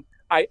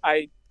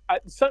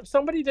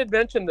 Somebody did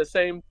mention the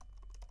same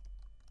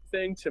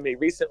thing to me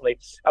recently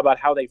about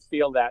how they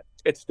feel that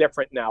it's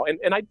different now,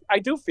 and I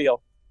do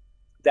feel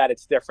that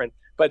it's different.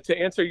 But to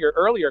answer your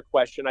earlier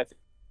question, I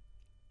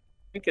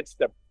think it's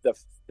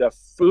the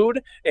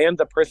food and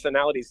the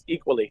personalities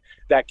equally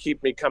that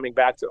keep me coming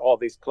back to all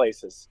these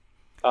places.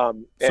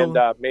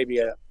 Maybe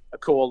a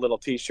cool little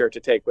T-shirt to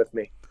take with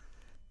me.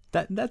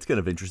 That's kind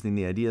of interesting.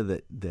 The idea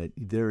that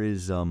there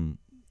is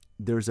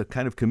there's a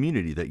kind of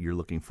community that you're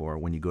looking for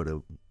when you go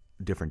to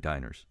different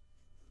diners.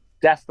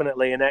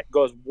 Definitely, and that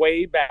goes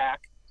way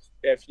back.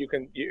 If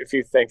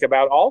you think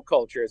about all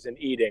cultures and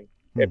eating,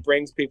 it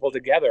brings people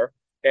together,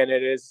 and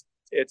it's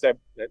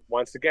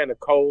once again a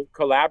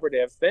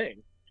collaborative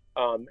thing,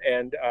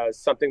 and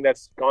something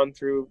that's gone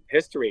through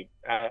history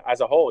as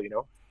a whole.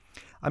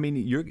 I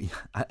mean,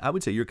 I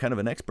would say you're kind of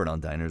an expert on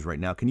diners right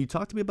now. Can you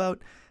talk to me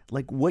about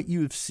like what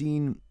you've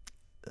seen,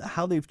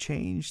 how they've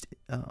changed,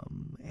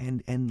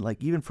 and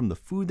like even from the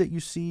food that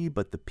you see,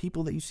 but the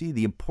people that you see,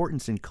 the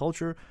importance in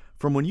culture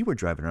from when you were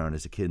driving around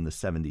as a kid in the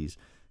 70s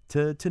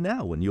to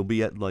now when you'll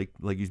be at like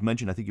you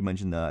mentioned, I think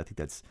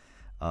that's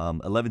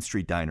 11th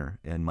Street Diner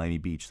in Miami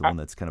Beach, the one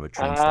that's kind of a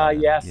train stop.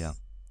 Yes. Yeah.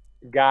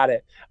 Got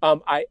it.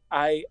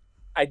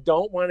 I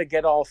don't want to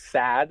get all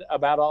sad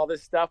about all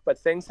this stuff, but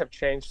things have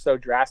changed so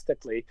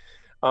drastically.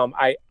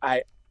 I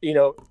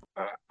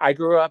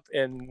grew up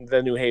in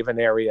the New Haven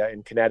area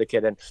in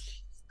Connecticut, and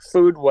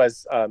food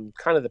was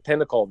kind of the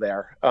pinnacle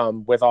there,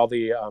 with all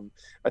the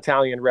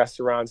Italian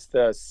restaurants.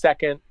 The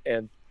second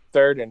and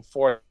third and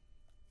fourth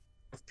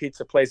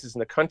pizza places in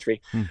the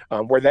country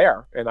were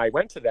there, and I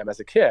went to them as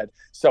a kid.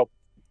 So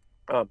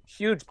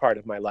huge part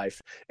of my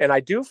life. And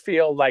I do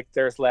feel like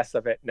there's less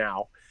of it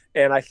now.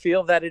 And I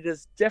feel that it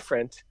is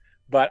different,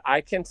 but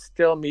I can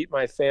still meet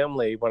my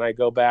family when I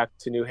go back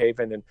to New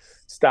Haven and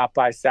stop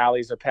by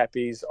Sally's or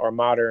Pepe's or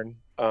Modern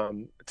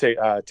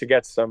to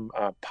get some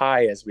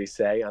pie, as we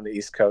say on the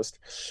East Coast.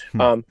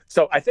 Hmm.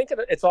 So I think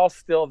it's all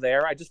still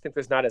there. I just think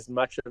there's not as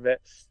much of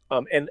it.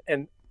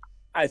 And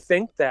I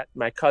think that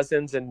my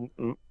cousins and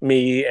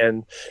me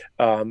and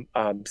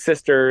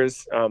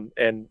sisters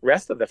and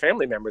rest of the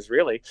family members,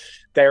 really,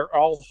 they're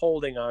all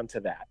holding on to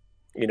that.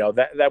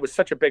 That was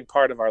such a big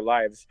part of our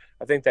lives.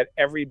 I think that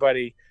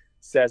everybody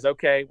says,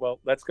 okay, well,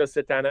 let's go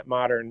sit down at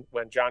Modern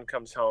when John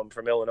comes home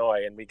from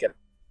Illinois, and we get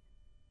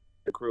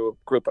a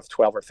group of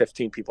 12 or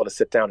 15 people to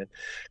sit down and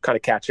kind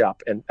of catch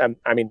up. And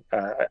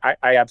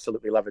I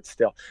absolutely love it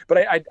still.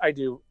 But I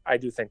do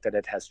think that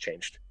it has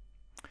changed.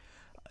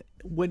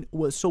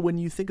 So when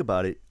you think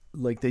about it,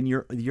 like then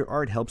your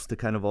art helps to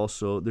kind of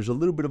also, there's a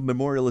little bit of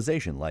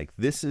memorialization. Like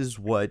this is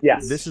what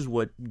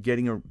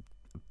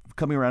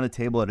coming around a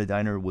table at a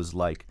diner was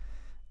like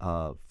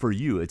for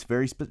you. It's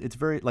very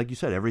like you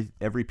said,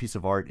 every piece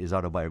of art is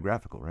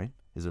autobiographical, right?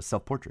 Is a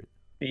self-portrait.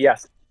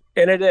 Yes,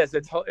 and it is.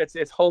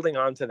 It's holding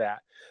on to that.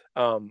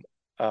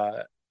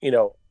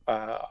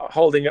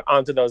 Holding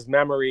on to those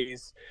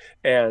memories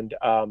and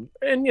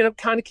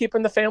kind of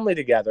keeping the family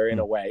together in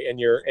a way in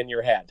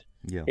your head.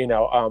 Yeah.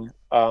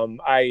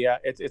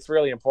 It's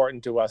really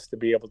important to us to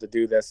be able to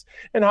do this.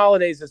 And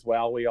holidays as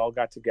well. We all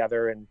got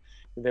together and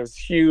there's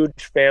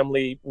huge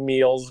family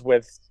meals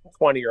with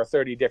 20 or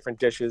 30 different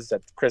dishes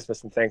at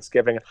Christmas and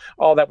Thanksgiving.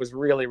 All that was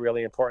really,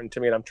 really important to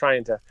me. And I'm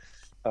trying to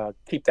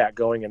keep that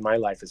going in my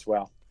life as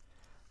well.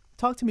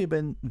 Talk to me,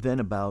 Ben, then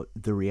about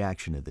the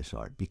reaction of this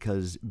art,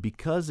 because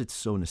it's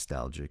so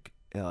nostalgic.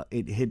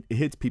 It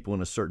hits people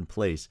in a certain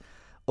place.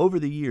 Over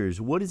the years,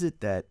 what is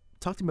it that,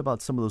 talk to me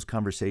about some of those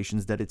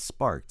conversations that it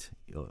sparked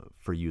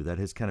for you that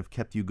has kind of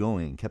kept you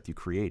going, kept you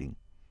creating.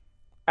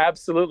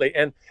 Absolutely.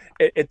 And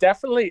it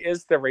definitely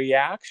is the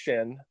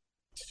reaction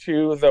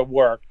to the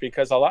work,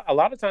 because a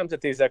lot of times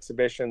at these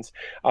exhibitions,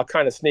 I'll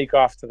kind of sneak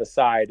off to the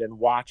side and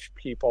watch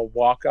people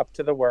walk up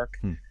to the work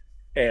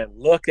and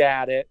look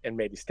at it and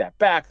maybe step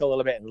back a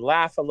little bit and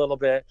laugh a little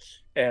bit.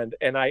 And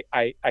I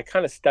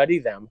kind of study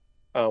them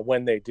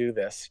when they do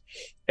this.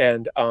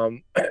 And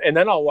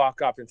then I'll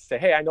walk up and say,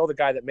 hey, I know the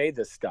guy that made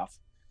this stuff.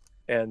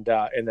 And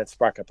then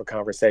spark up a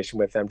conversation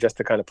with them just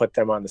to kind of put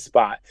them on the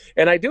spot.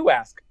 And I do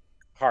ask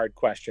hard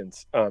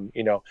questions,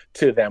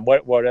 to them.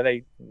 What are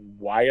they,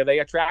 why are they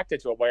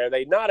attracted to it? Why are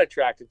they not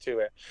attracted to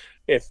it?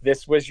 If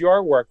this was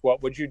your work,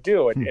 what would you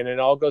do? And it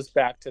all goes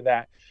back to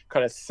that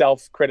kind of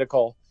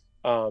self-critical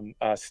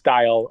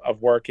style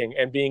of working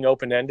and being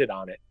open-ended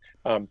on it.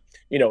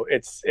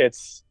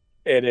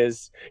 It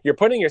is, you're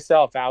putting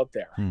yourself out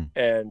there.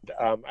 And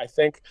I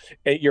think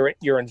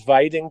you're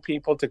inviting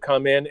people to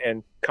come in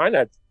and kind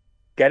of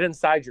get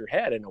inside your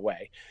head in a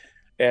way.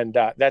 And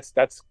that's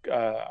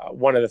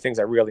one of the things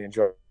I really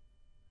enjoy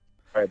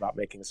about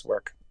making this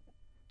work.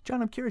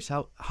 John, I'm curious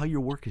how your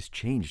work has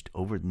changed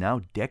over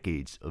now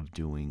decades of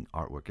doing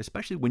artwork,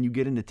 especially when you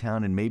get into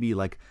town and maybe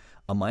like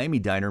a Miami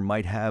diner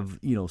might have,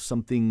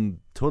 something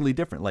totally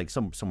different. Like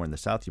somewhere in the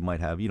South, you might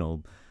have,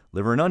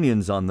 liver and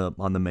onions on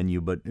the menu,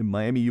 but in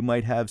Miami, you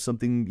might have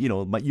something,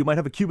 you might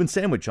have a Cuban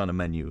sandwich on a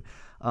menu,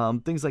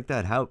 things like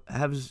that. How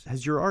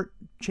has your art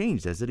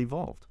changed? Has it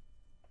evolved?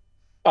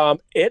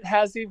 It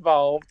has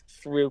evolved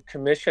through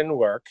commission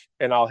work,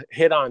 and I'll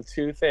hit on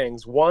two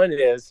things. One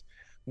is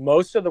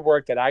most of the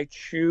work that I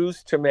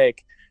choose to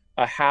make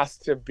has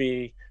to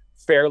be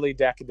fairly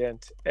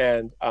decadent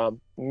and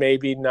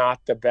maybe not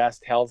the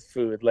best health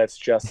food, let's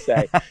just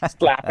say.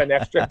 Slap an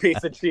extra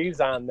piece of cheese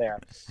on there.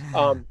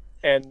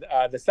 And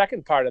the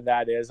second part of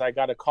that is I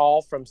got a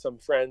call from some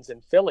friends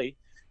in Philly,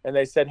 and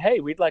they said, hey,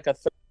 we'd like a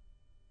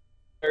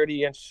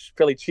 30-inch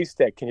Philly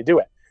cheesesteak. Can you do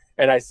it?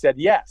 And I said,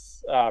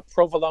 yes,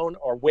 provolone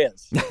or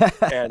whiz.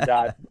 And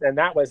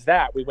that was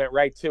that. We went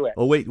right to it.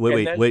 Oh, wait.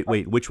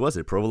 Which was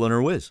it, provolone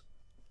or whiz?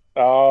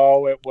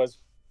 Oh, it was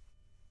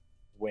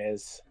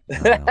whiz.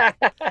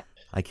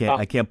 I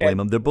can't blame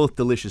them. They're both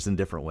delicious in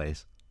different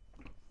ways.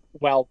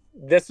 Well,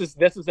 this is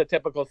a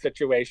typical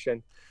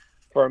situation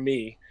for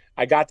me.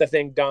 I got the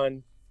thing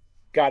done,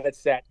 got it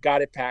set,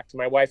 got it packed.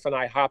 My wife and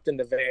I hopped in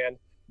the van,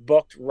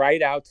 booked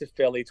right out to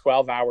Philly,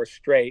 12 hours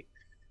straight,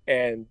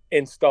 and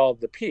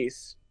installed the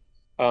piece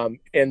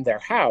in their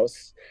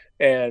house.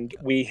 And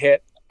we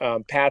hit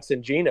Pat's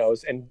and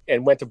Gino's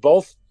and went to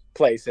both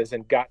places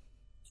and got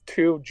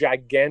two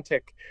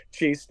gigantic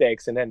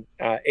cheesesteaks and then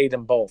ate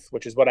them both,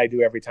 which is what I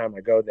do every time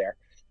I go there.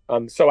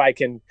 So I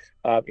can,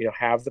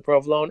 have the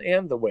provolone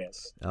and the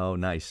whiz. Oh,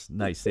 nice.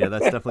 Yeah,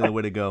 that's definitely the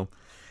way to go.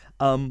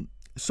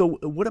 So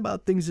what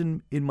about things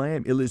in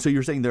Miami? So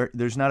you're saying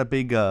there's not a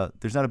big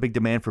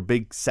demand for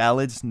big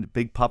salads,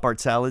 big pop art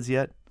salads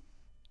yet?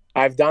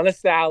 I've done a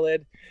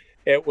salad.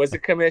 It was a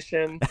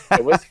commission.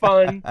 It was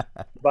fun,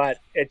 but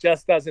it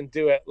just doesn't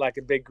do it like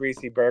a big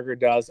greasy burger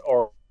does,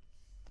 or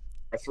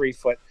a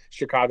 3-foot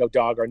Chicago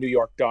dog or New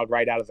York dog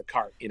right out of the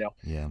cart,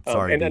 Yeah,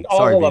 sorry. And then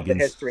sorry, all of vegans. the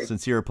history.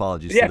 Sincere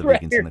apologies to the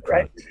vegans in the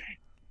crowd.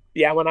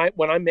 Yeah,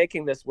 when I'm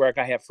making this work,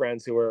 I have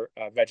friends who are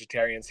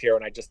vegetarians here,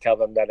 and I just tell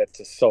them that it's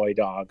a soy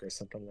dog or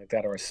something like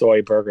that, or a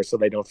soy burger, so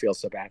they don't feel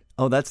so bad.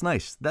 Oh, that's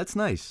nice. That's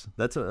nice.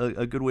 That's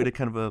a good way to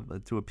kind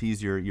of to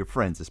appease your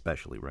friends,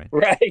 especially, right?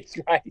 Right,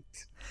 right.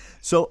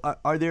 So,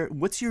 are there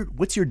what's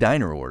your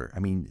diner order? I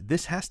mean,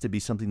 this has to be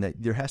something that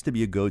there has to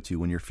be a go to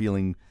when you're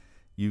feeling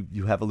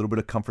you have a little bit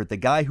of comfort. The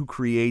guy who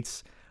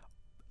creates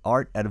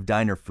art out of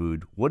diner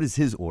food, what is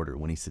his order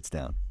when he sits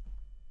down?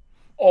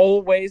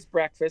 Always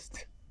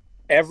breakfast,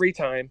 every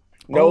time.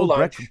 No Oh,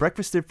 lunch.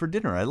 breakfast for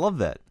dinner. I love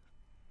that.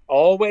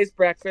 Always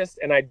breakfast,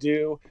 and I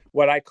do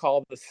what I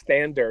call the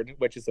standard,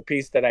 which is a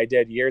piece that I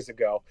did years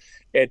ago.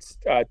 It's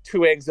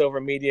 2 eggs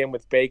over medium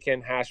with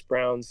bacon, hash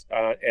browns,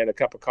 and a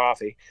cup of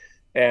coffee.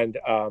 And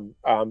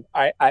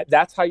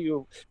that's how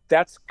you.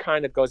 That's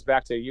kind of goes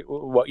back to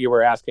what you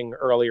were asking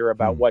earlier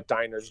about Hmm. what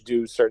diners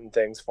do certain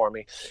things for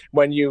me.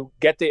 When you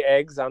get the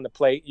eggs on the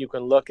plate, you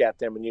can look at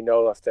them and you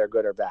know if they're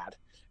good or bad.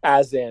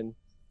 As in,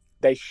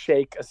 they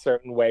shake a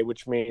certain way,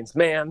 which means,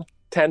 man,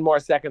 10 more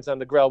seconds on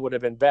the grill would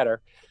have been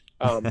better.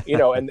 And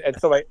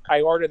so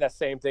I order that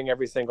same thing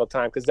every single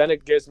time because then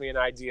it gives me an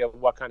idea of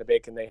what kind of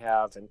bacon they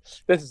have. And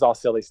this is all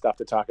silly stuff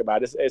to talk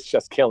about. It's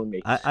just killing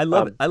me I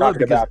love it. I love it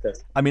talking because about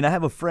this. I mean I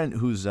have a friend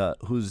who's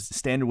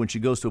standard when she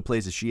goes to a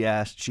place that she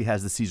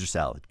has the Caesar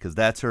salad because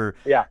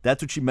Yeah,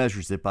 that's what she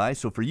measures it by.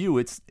 So for you,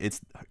 it's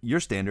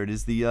your standard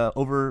is the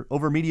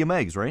over medium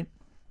eggs, right?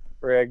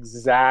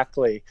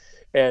 exactly.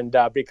 And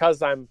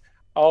because I'm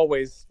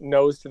always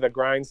nose to the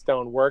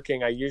grindstone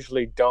working, I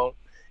usually don't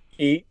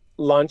eat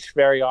lunch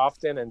very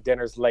often and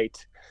dinner's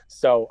late.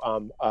 So,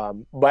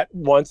 but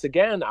once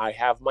again, I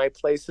have my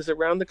places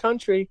around the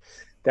country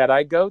that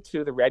I go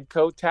to, the Red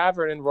Coat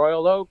Tavern in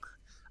Royal Oak,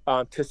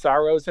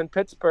 Tesaro's in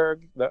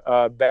Pittsburgh,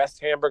 the best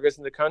hamburgers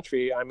in the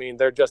country. I mean,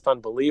 they're just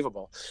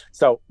unbelievable.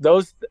 So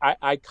those,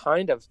 I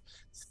kind of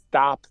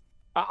stop.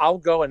 I'll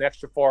go an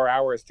extra 4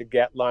 hours to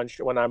get lunch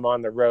when I'm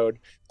on the road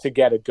to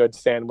get a good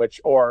sandwich,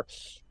 or,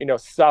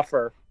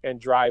 suffer and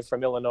drive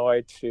from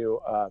Illinois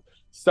to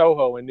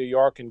Soho in New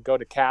York and go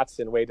to Katz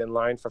and wait in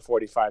line for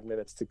 45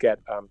 minutes to get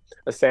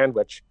a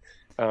sandwich.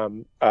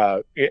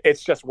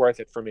 It's just worth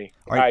it for me.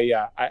 All right,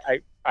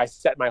 I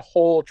set my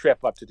whole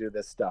trip up to do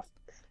this stuff.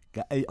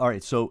 all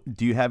right. So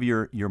do you have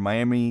your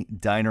Miami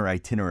diner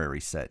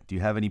itinerary set? Do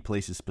you have any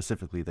places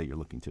specifically that you're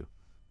looking to?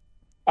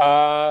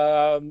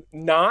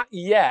 Not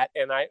yet,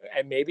 and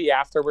maybe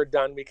after we're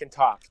done we can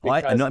talk Oh,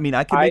 I no, because I mean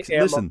I can I make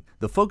am. listen.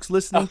 The folks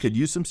listening could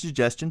use some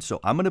suggestions, so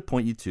I'm going to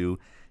point you to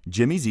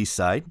Jimmy's East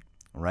Side,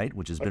 right, Okay.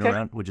 which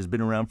has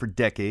been around for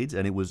decades,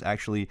 and it was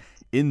actually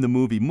in the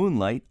movie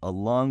Moonlight,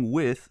 along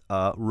with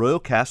Royal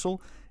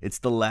Castle. It's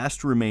the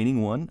last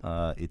remaining one.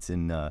 It's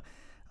in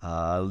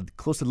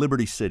close to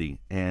Liberty City,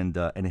 and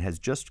it has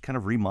just kind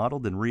of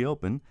remodeled and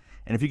reopened.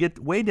 And if you get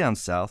way down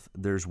south,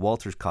 there's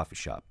Walter's Coffee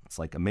Shop. It's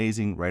like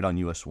amazing, right on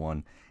US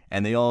 1,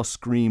 and they all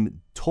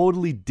scream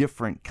totally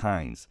different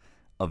kinds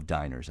of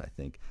diners, I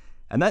think.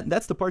 And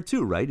that's the part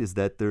too, right? Is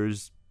that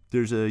there's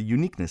a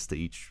uniqueness to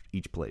each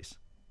place.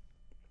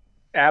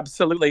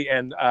 Absolutely,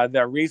 and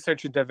the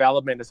research and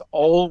development is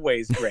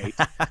always great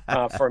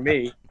for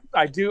me.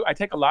 I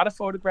take a lot of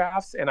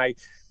photographs and I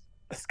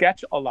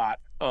sketch a lot.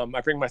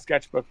 I bring my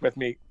sketchbook with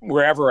me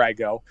wherever I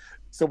go.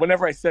 So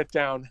whenever I sit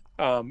down,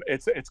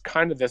 it's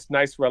kind of this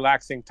nice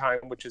relaxing time,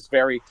 which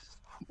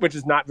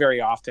is not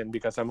very often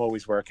because I'm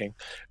always working.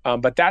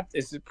 But that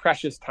is a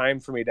precious time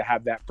for me to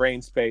have that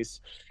brain space.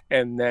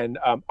 And then,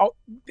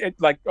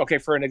 okay,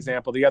 for an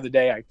example, the other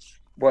day I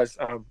was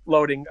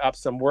loading up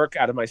some work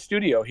out of my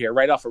studio here,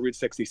 right off of Route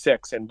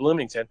 66 in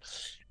Bloomington,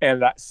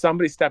 and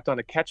somebody stepped on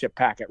a ketchup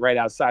packet right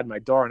outside my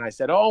door, and I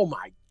said, "Oh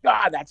my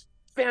God, that's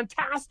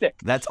fantastic!"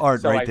 That's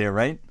art So right there,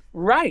 right?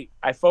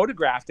 I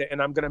photographed it,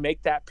 and I'm going to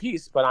make that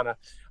piece, but on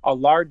a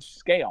large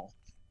scale.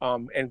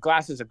 And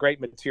glass is a great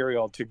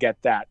material to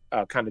get that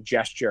kind of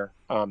gesture.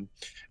 The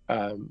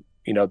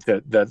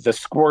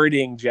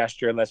squirting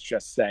gesture, let's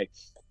just say.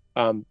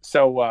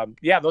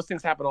 Yeah, those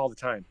things happen all the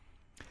time.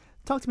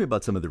 Talk to me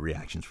about some of the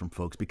reactions from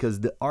folks because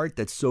the art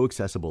that's so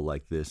accessible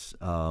like this,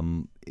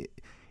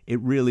 it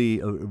really,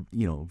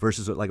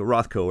 versus like a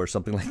Rothko or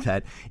something like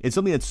that, it's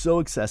something that's so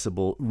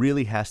accessible,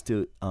 really has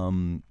to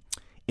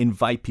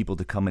invite people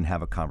to come and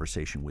have a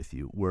conversation with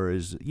you.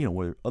 Whereas,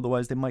 where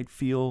otherwise they might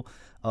feel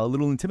a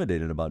little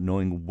intimidated about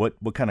knowing what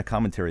kind of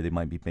commentary they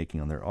might be making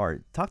on their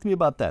art. Talk to me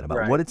about that, about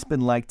Right. what it's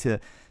been like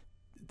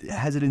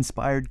has it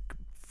inspired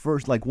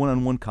first like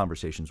one-on-one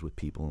conversations with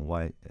people and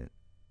why,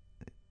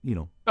 you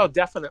know. Oh,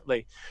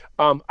 definitely.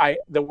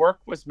 The work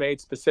was made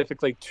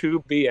specifically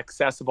to be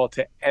accessible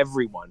to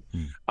everyone,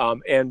 Hmm.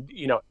 and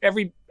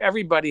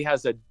everybody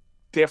has a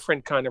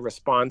different kind of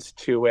response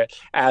to it.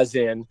 As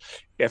in,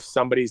 if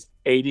somebody's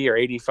 80 or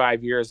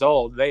 85 years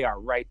old, they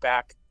are right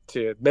back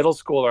to middle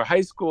school or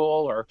high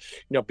school, or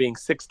being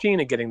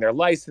 16 and getting their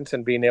license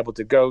and being able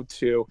to go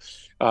to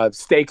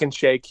Steak and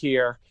Shake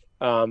here.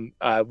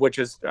 which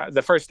is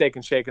the first Steak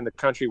and Shake in the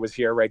country was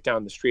here right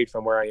down the street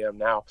from where I am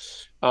now.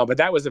 But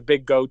that was a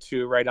big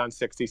go-to right on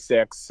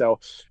 66. So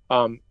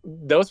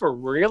those were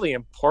really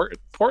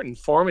important,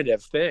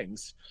 formative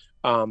things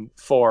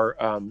for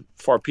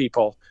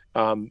people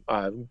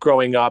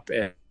growing up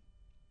and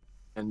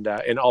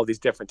in all these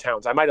different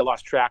towns. I might have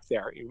lost track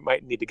there. You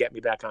might need to get me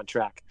back on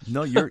track.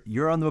 No,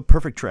 you're on the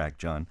perfect track,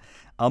 John.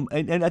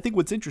 And I think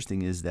what's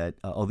interesting is that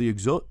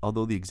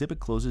although the exhibit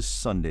closes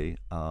Sunday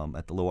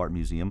at the Lowe Art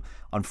Museum,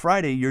 on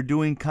Friday you're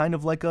doing kind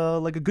of like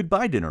a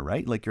goodbye dinner,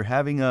 right? Like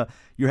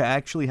you're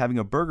actually having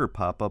a burger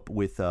pop up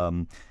with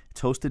it's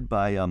hosted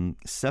by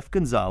Seth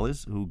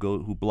Gonzalez, who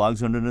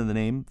blogs under the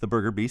name The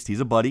Burger Beast.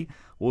 He's a buddy.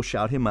 We'll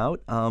shout him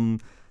out.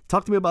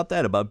 Talk to me about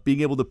that, about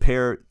being able to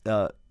pair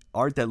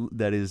art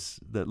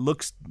that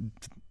looks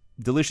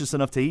delicious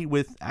enough to eat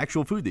with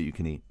actual food that you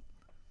can eat.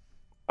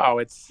 Oh,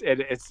 it's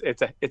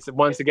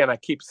once again, I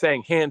keep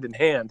saying hand in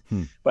hand,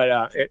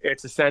 but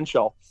it's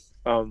essential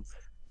to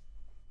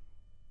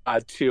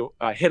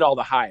hit all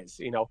the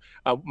highs.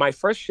 My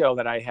first show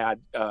that I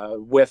had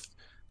with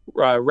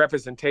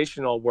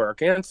representational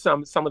work and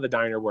some of the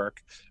diner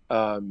work,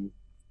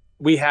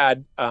 we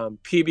had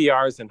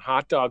PBRs and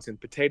hot dogs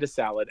and potato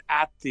salad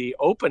at the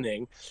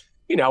opening.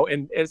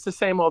 And it's the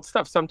same old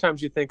stuff.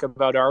 Sometimes you think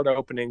about art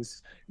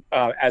openings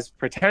as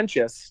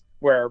pretentious,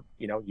 where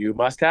you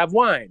must have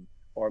wine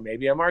or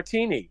maybe a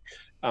martini,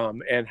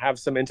 and have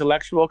some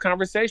intellectual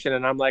conversation.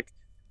 And I'm like,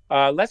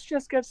 let's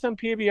just get some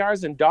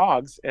PBRs and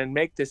dogs and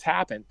make this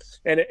happen.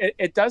 And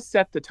it does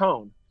set the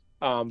tone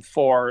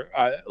for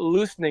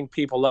loosening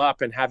people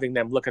up and having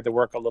them look at the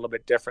work a little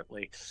bit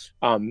differently.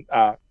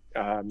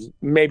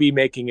 Maybe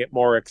making it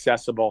more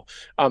accessible.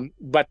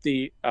 But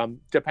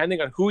depending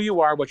on who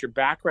you are, what your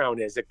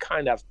background is, it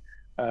kind of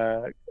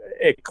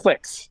it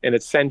clicks and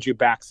it sends you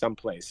back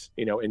someplace,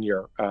 in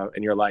your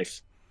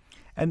life.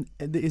 And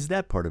is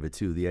that part of it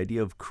too? The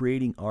idea of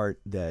creating art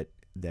that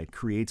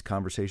creates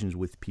conversations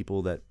with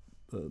people that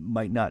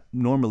might not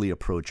normally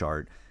approach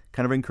art,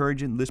 kind of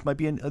encouraging. This might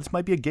be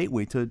a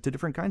gateway to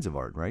different kinds of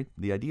art, right?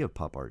 The idea of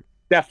pop art.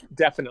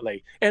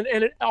 Definitely, and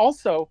it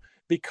also,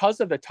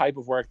 because of the type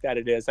of work that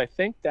it is, I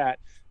think that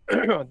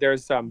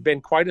there's been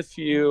quite a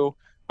few,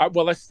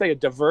 let's say a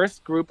diverse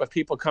group of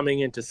people coming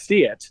in to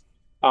see it,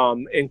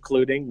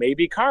 including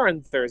maybe car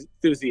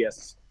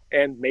enthusiasts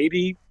and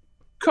maybe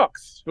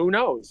cooks, who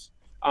knows?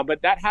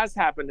 But that has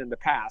happened in the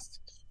past.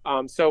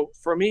 So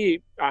for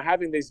me,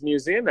 having these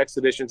museum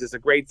exhibitions is a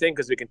great thing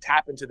because we can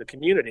tap into the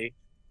community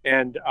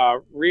and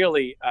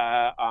really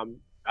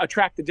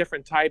attract a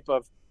different type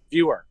of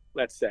viewer,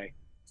 let's say.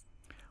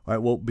 All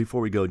right, well,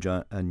 before we go,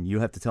 John, and you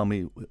have to tell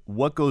me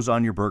what goes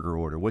on your burger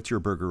order. What's your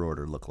burger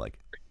order look like?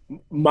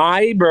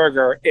 My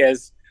burger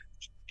is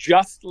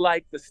just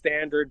like the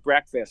standard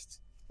breakfast.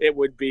 It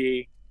would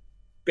be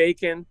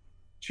bacon,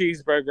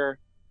 cheeseburger,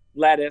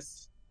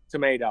 lettuce,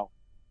 tomato.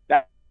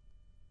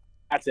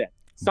 That's it.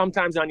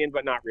 Sometimes onion,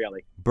 but not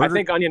really. I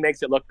think onion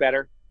makes it look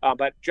better,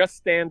 but just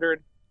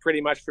standard,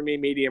 pretty much for me,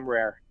 medium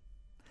rare.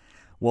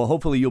 Well,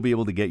 hopefully you'll be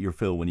able to get your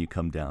fill when you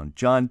come down.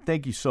 John,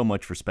 thank you so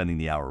much for spending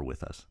the hour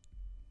with us.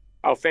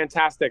 Oh,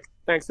 fantastic.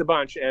 Thanks a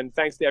bunch. And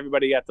thanks to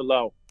everybody at the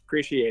Lowe.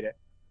 Appreciate it.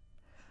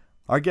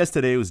 Our guest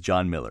today was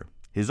John Miller.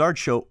 His art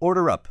show,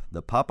 Order Up,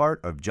 the Pop Art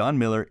of John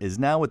Miller, is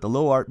now at the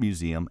Lowe Art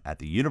Museum at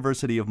the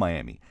University of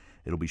Miami.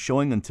 It'll be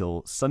showing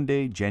until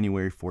Sunday,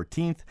 January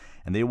 14th,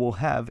 and they will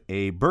have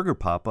a burger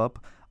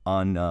pop-up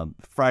on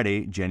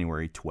Friday,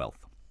 January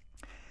 12th.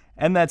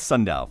 And that's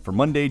Sundial for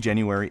Monday,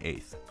 January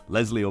 8th.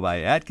 Leslie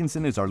Ovalle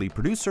Atkinson is our lead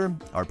producer.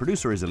 Our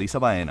producer is Elisa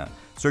Baena.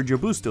 Sergio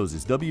Bustos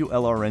is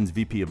WLRN's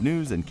VP of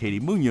News, and Katie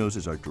Munoz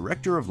is our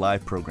Director of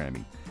Live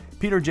Programming.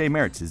 Peter J.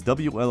 Mertz is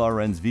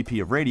WLRN's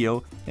VP of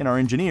Radio, and our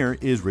engineer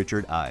is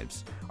Richard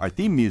Ives. Our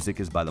theme music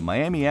is by the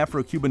Miami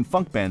Afro-Cuban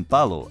funk band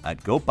Palo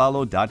at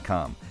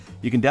gopalo.com.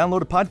 You can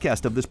download a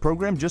podcast of this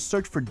program. Just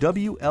search for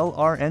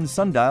WLRN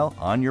Sundial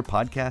on your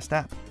podcast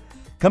app.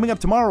 Coming up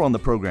tomorrow on the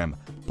program,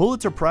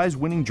 Pulitzer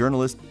Prize-winning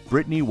journalist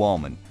Brittany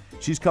Wallman.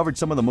 She's covered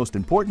some of the most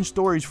important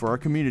stories for our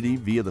community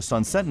via the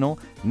Sun Sentinel.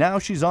 Now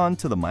she's on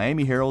to the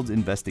Miami Herald's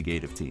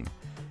investigative team.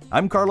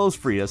 I'm Carlos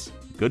Frias.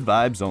 Good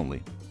vibes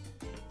only.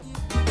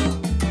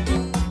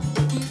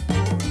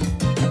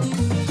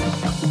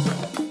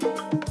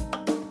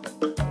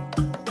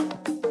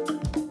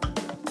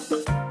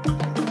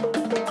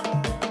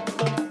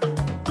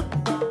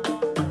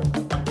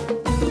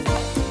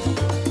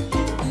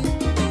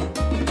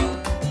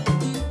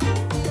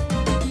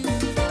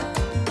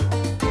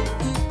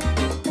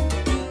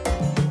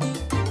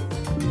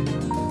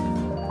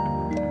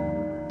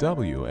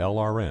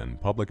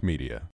 WLRN Public Media.